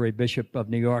auxiliary bishop of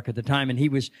New York at the time, and he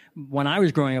was, when I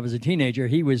was growing up as a teenager,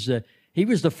 he was the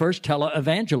first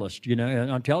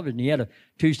televangelist, on television. He had a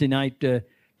Tuesday night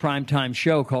primetime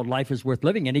show called Life is Worth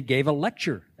Living, and he gave a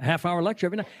lecture, a half-hour lecture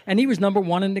every night, and he was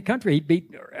 #1 in the country. He beat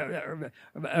Milton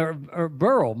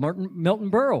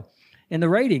Berle in the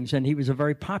ratings, and he was a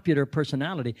very popular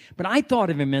personality. But I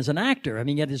thought of him as an actor. I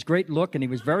mean, he had this great look, and he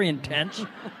was very intense.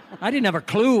 I didn't have a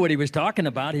clue what he was talking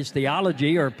about, his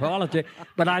theology or politics,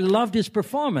 but I loved his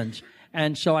performance.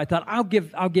 And so I thought, I'll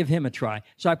give him a try.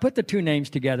 So I put the two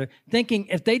names together, thinking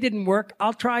if they didn't work,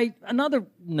 I'll try another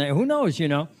name. Who knows,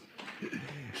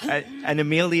 And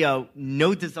Emilio,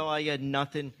 no desire,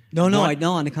 nothing. No,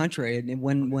 on the contrary.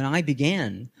 When I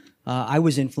began, I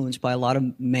was influenced by a lot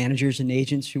of managers and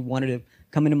agents who wanted to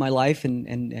come into my life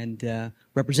and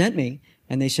represent me.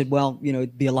 And they said, well,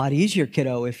 it'd be a lot easier,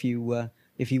 kiddo, if you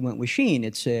went with Sheen.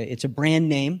 It's a brand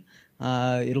name.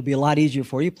 It'll be a lot easier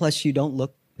for you. Plus, you don't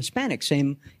look Hispanic.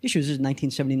 Same issues as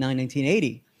 1979,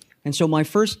 1980. And so my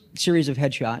first series of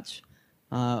headshots,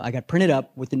 I got printed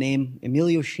up with the name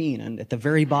Emilio Sheen at the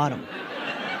very bottom.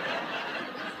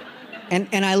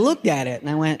 And I looked at it and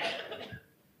I went,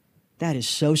 that is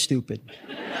so stupid.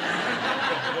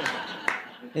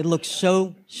 It looks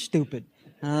so stupid.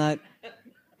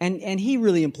 And he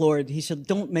really implored, he said,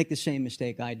 don't make the same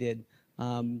mistake I did.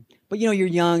 But you're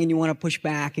young and you want to push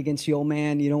back against the old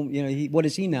man. What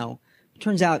does he know?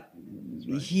 Turns out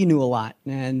he knew a lot.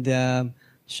 And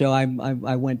so I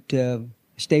went,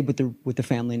 stayed with the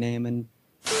family name. And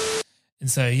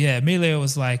so, Emilio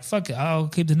was like, fuck it, I'll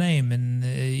keep the name. And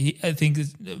I think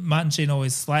Martin Sheen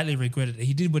always slightly regretted it.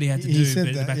 He did what he had to do, but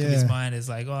in the back of his mind is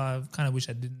like, I kind of wish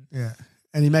I didn't. Yeah.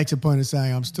 And he makes a point of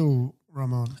saying, I'm still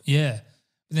Ramon. Yeah.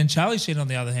 But then Charlie Sheen, on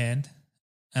the other hand,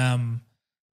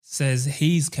 says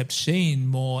he's kept Sheen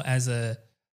more as a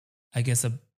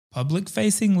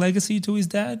public-facing legacy to his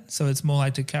dad. So it's more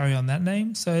like to carry on that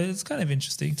name. So it's kind of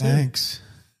interesting too. Thanks.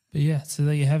 But so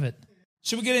there you have it.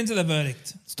 Should we get into the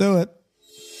verdict? Let's do it.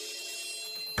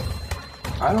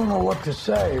 I don't know what to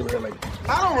say, really.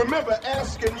 I don't remember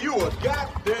asking you a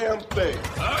goddamn thing.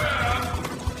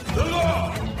 The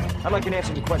law! I'd like an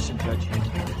answer to the question, Judge.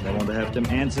 I want to have them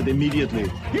answered immediately.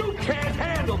 You can't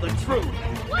handle the truth.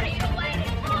 What are you waiting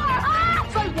for, huh?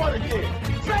 Say what again?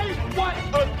 Say what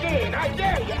again? I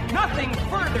dare you. Nothing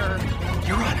further,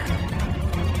 Your Honor.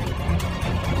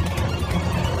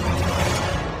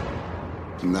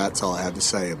 And that's all I have to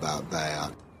say about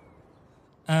that.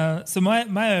 So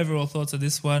my overall thoughts of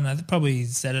this one, I probably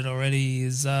said it already,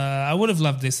 is I would have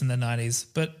loved this in the 90s,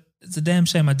 but it's a damn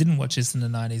shame I didn't watch this in the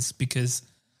 90s because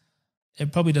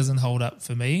it probably doesn't hold up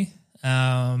for me.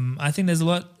 I think there's a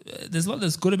lot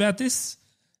that's good about this,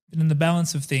 but in the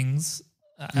balance of things,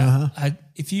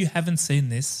 if you haven't seen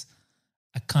this,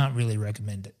 I can't really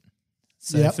recommend it.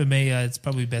 So for me, it's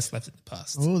probably best left in the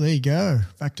past. Oh, there you go.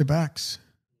 Back to backs.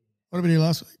 What did we do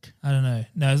last week? I don't know.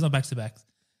 No, it's not back to back.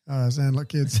 Oh, I sound like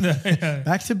kids.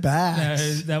 Back to backs.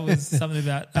 No, that was something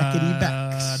about backity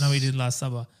backs. No, we did last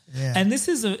summer. Yeah. And this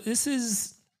is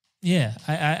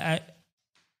I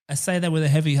say that with a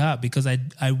heavy heart because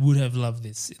I would have loved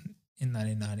this in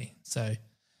 1990. So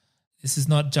this is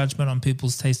not judgment on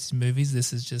people's taste in movies.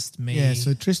 This is just me. Yeah,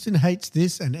 so Tristan hates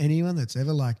this and anyone that's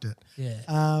ever liked it.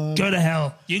 Yeah. Go to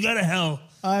hell. You go to hell.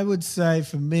 I would say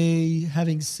for me,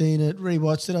 having seen it,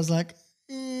 rewatched it, I was like,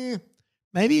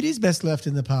 maybe it is best left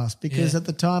in the past because at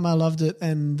the time I loved it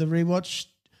and the rewatch,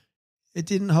 it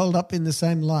didn't hold up in the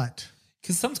same light.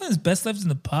 Because sometimes best left in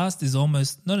the past is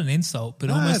almost not an insult, but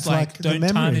almost like don't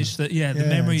tarnish that. Yeah, the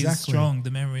memory is strong.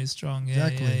 The memory is strong. Yeah,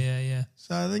 yeah.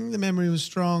 So I think the memory was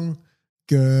stronger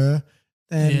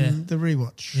than the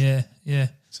rewatch. Yeah.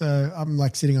 So I'm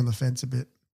like sitting on the fence a bit.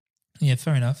 Yeah,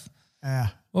 fair enough. Yeah.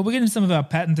 Well, we're getting some of our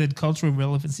patented cultural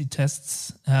relevancy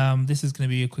tests. This is going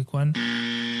to be a quick one.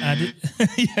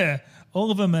 All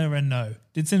of them are a no.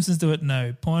 Did Simpsons do it?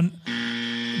 No. Porn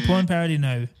parody?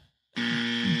 No.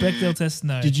 Bechdel test?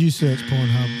 No. Did you search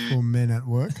Pornhub for men at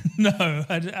work? No.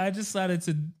 I decided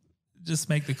to just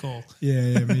make the call.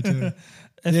 Yeah, me too.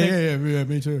 Yeah,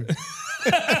 me too.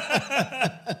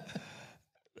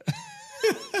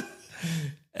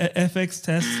 FX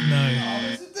test?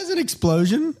 No. There's an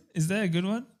explosion. Is there a good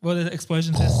one? Well, the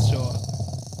explosion test, sure.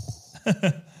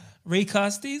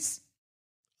 Recasties?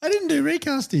 I didn't do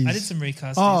recasties. I did some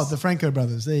recasties. Oh, the Franco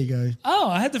brothers. There you go. Oh,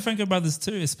 I had the Franco brothers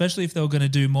too, especially if they were going to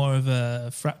do more of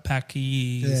a frat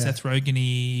packy, Seth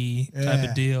Rogen-y type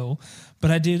of deal.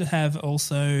 But I did have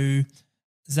also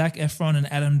Zac Efron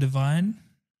and Adam Devine.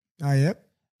 Oh, yep.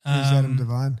 Who's Adam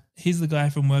Devine? He's the guy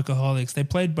from Workaholics. They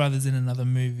played brothers in another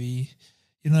movie.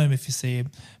 You know him if you see him.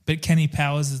 But Kenny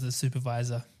Powers is the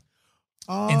supervisor.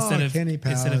 Oh, Kenny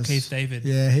Powers. Instead of Keith David.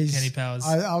 Yeah, he's Kenny Powers.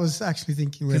 I was actually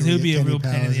thinking because he'll be a real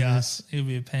pain in the ass. He'll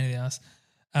be a pain in the ass.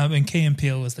 And Key and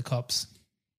Peele was the cops.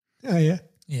 Oh, yeah.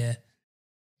 Yeah.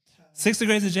 6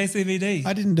 Degrees of JCVD.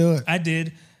 I didn't do it. I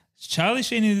did. Charlie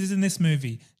Sheen is in this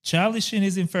movie. Charlie Sheen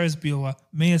is in Ferris Bueller.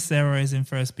 Mia Sara is in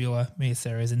Ferris Bueller. Mia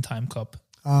Sara is in Time Cop.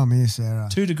 Oh, Mia Sara.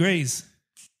 2 Degrees.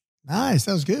 Nice.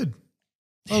 That was good.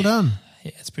 Well done.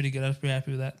 Yeah, it's pretty good. I was pretty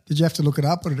happy with that. Did you have to look it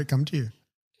up or did it come to you?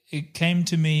 It came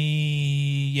to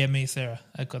me, Mia Sara.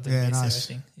 I got the Mia Sara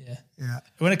thing. Yeah.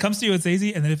 When it comes to you, it's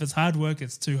easy. And then if it's hard work,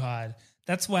 it's too hard.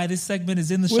 That's why this segment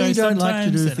is in the show we don't sometimes. Like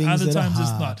to do and things other that times are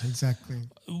it's hard. not. Exactly.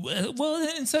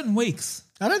 Well, in certain weeks.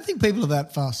 I don't think people are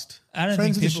that fussed. I don't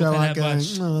Friends think of the people show can aren't have going,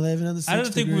 much. no, they have another 6 I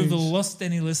don't think degrees. we've lost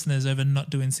any listeners over not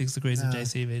doing 6 Degrees of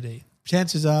JCVD.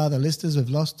 Chances are the listeners we've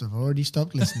lost have already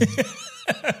stopped listening.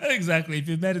 Exactly. If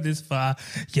you've made it this far,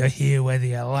 you're here whether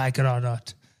you like it or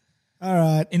not. All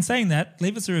right. In saying that,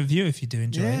 leave us a review if you do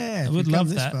enjoy it. if We'd you've come love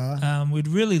this that. far. We'd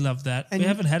really love that. We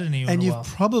haven't had any in a And while. you've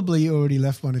probably already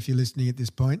left one if you're listening at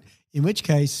this point, in which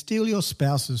case, steal your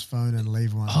spouse's phone and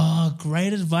leave one. Oh,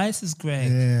 great advices,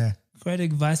 Greg. Yeah. Great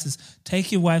advices.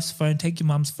 Take your wife's phone, take your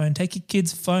mum's phone, take your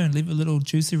kid's phone. Leave a little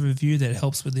juicy review that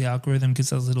helps with the algorithm,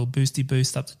 gives us a little boosty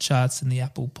boost up the charts in the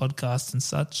Apple podcasts and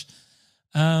such.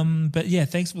 But yeah,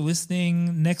 thanks for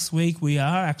listening. Next week, we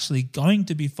are actually going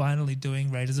to be finally doing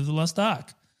Raiders of the Lost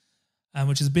Ark,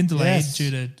 which has been delayed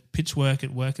due to pitch work at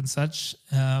work and such.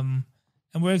 And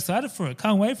we're excited for it.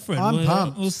 Can't wait for it. I'm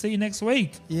pumped. We'll see you next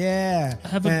week. Yeah.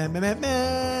 Have a...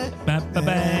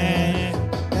 Bye-bye.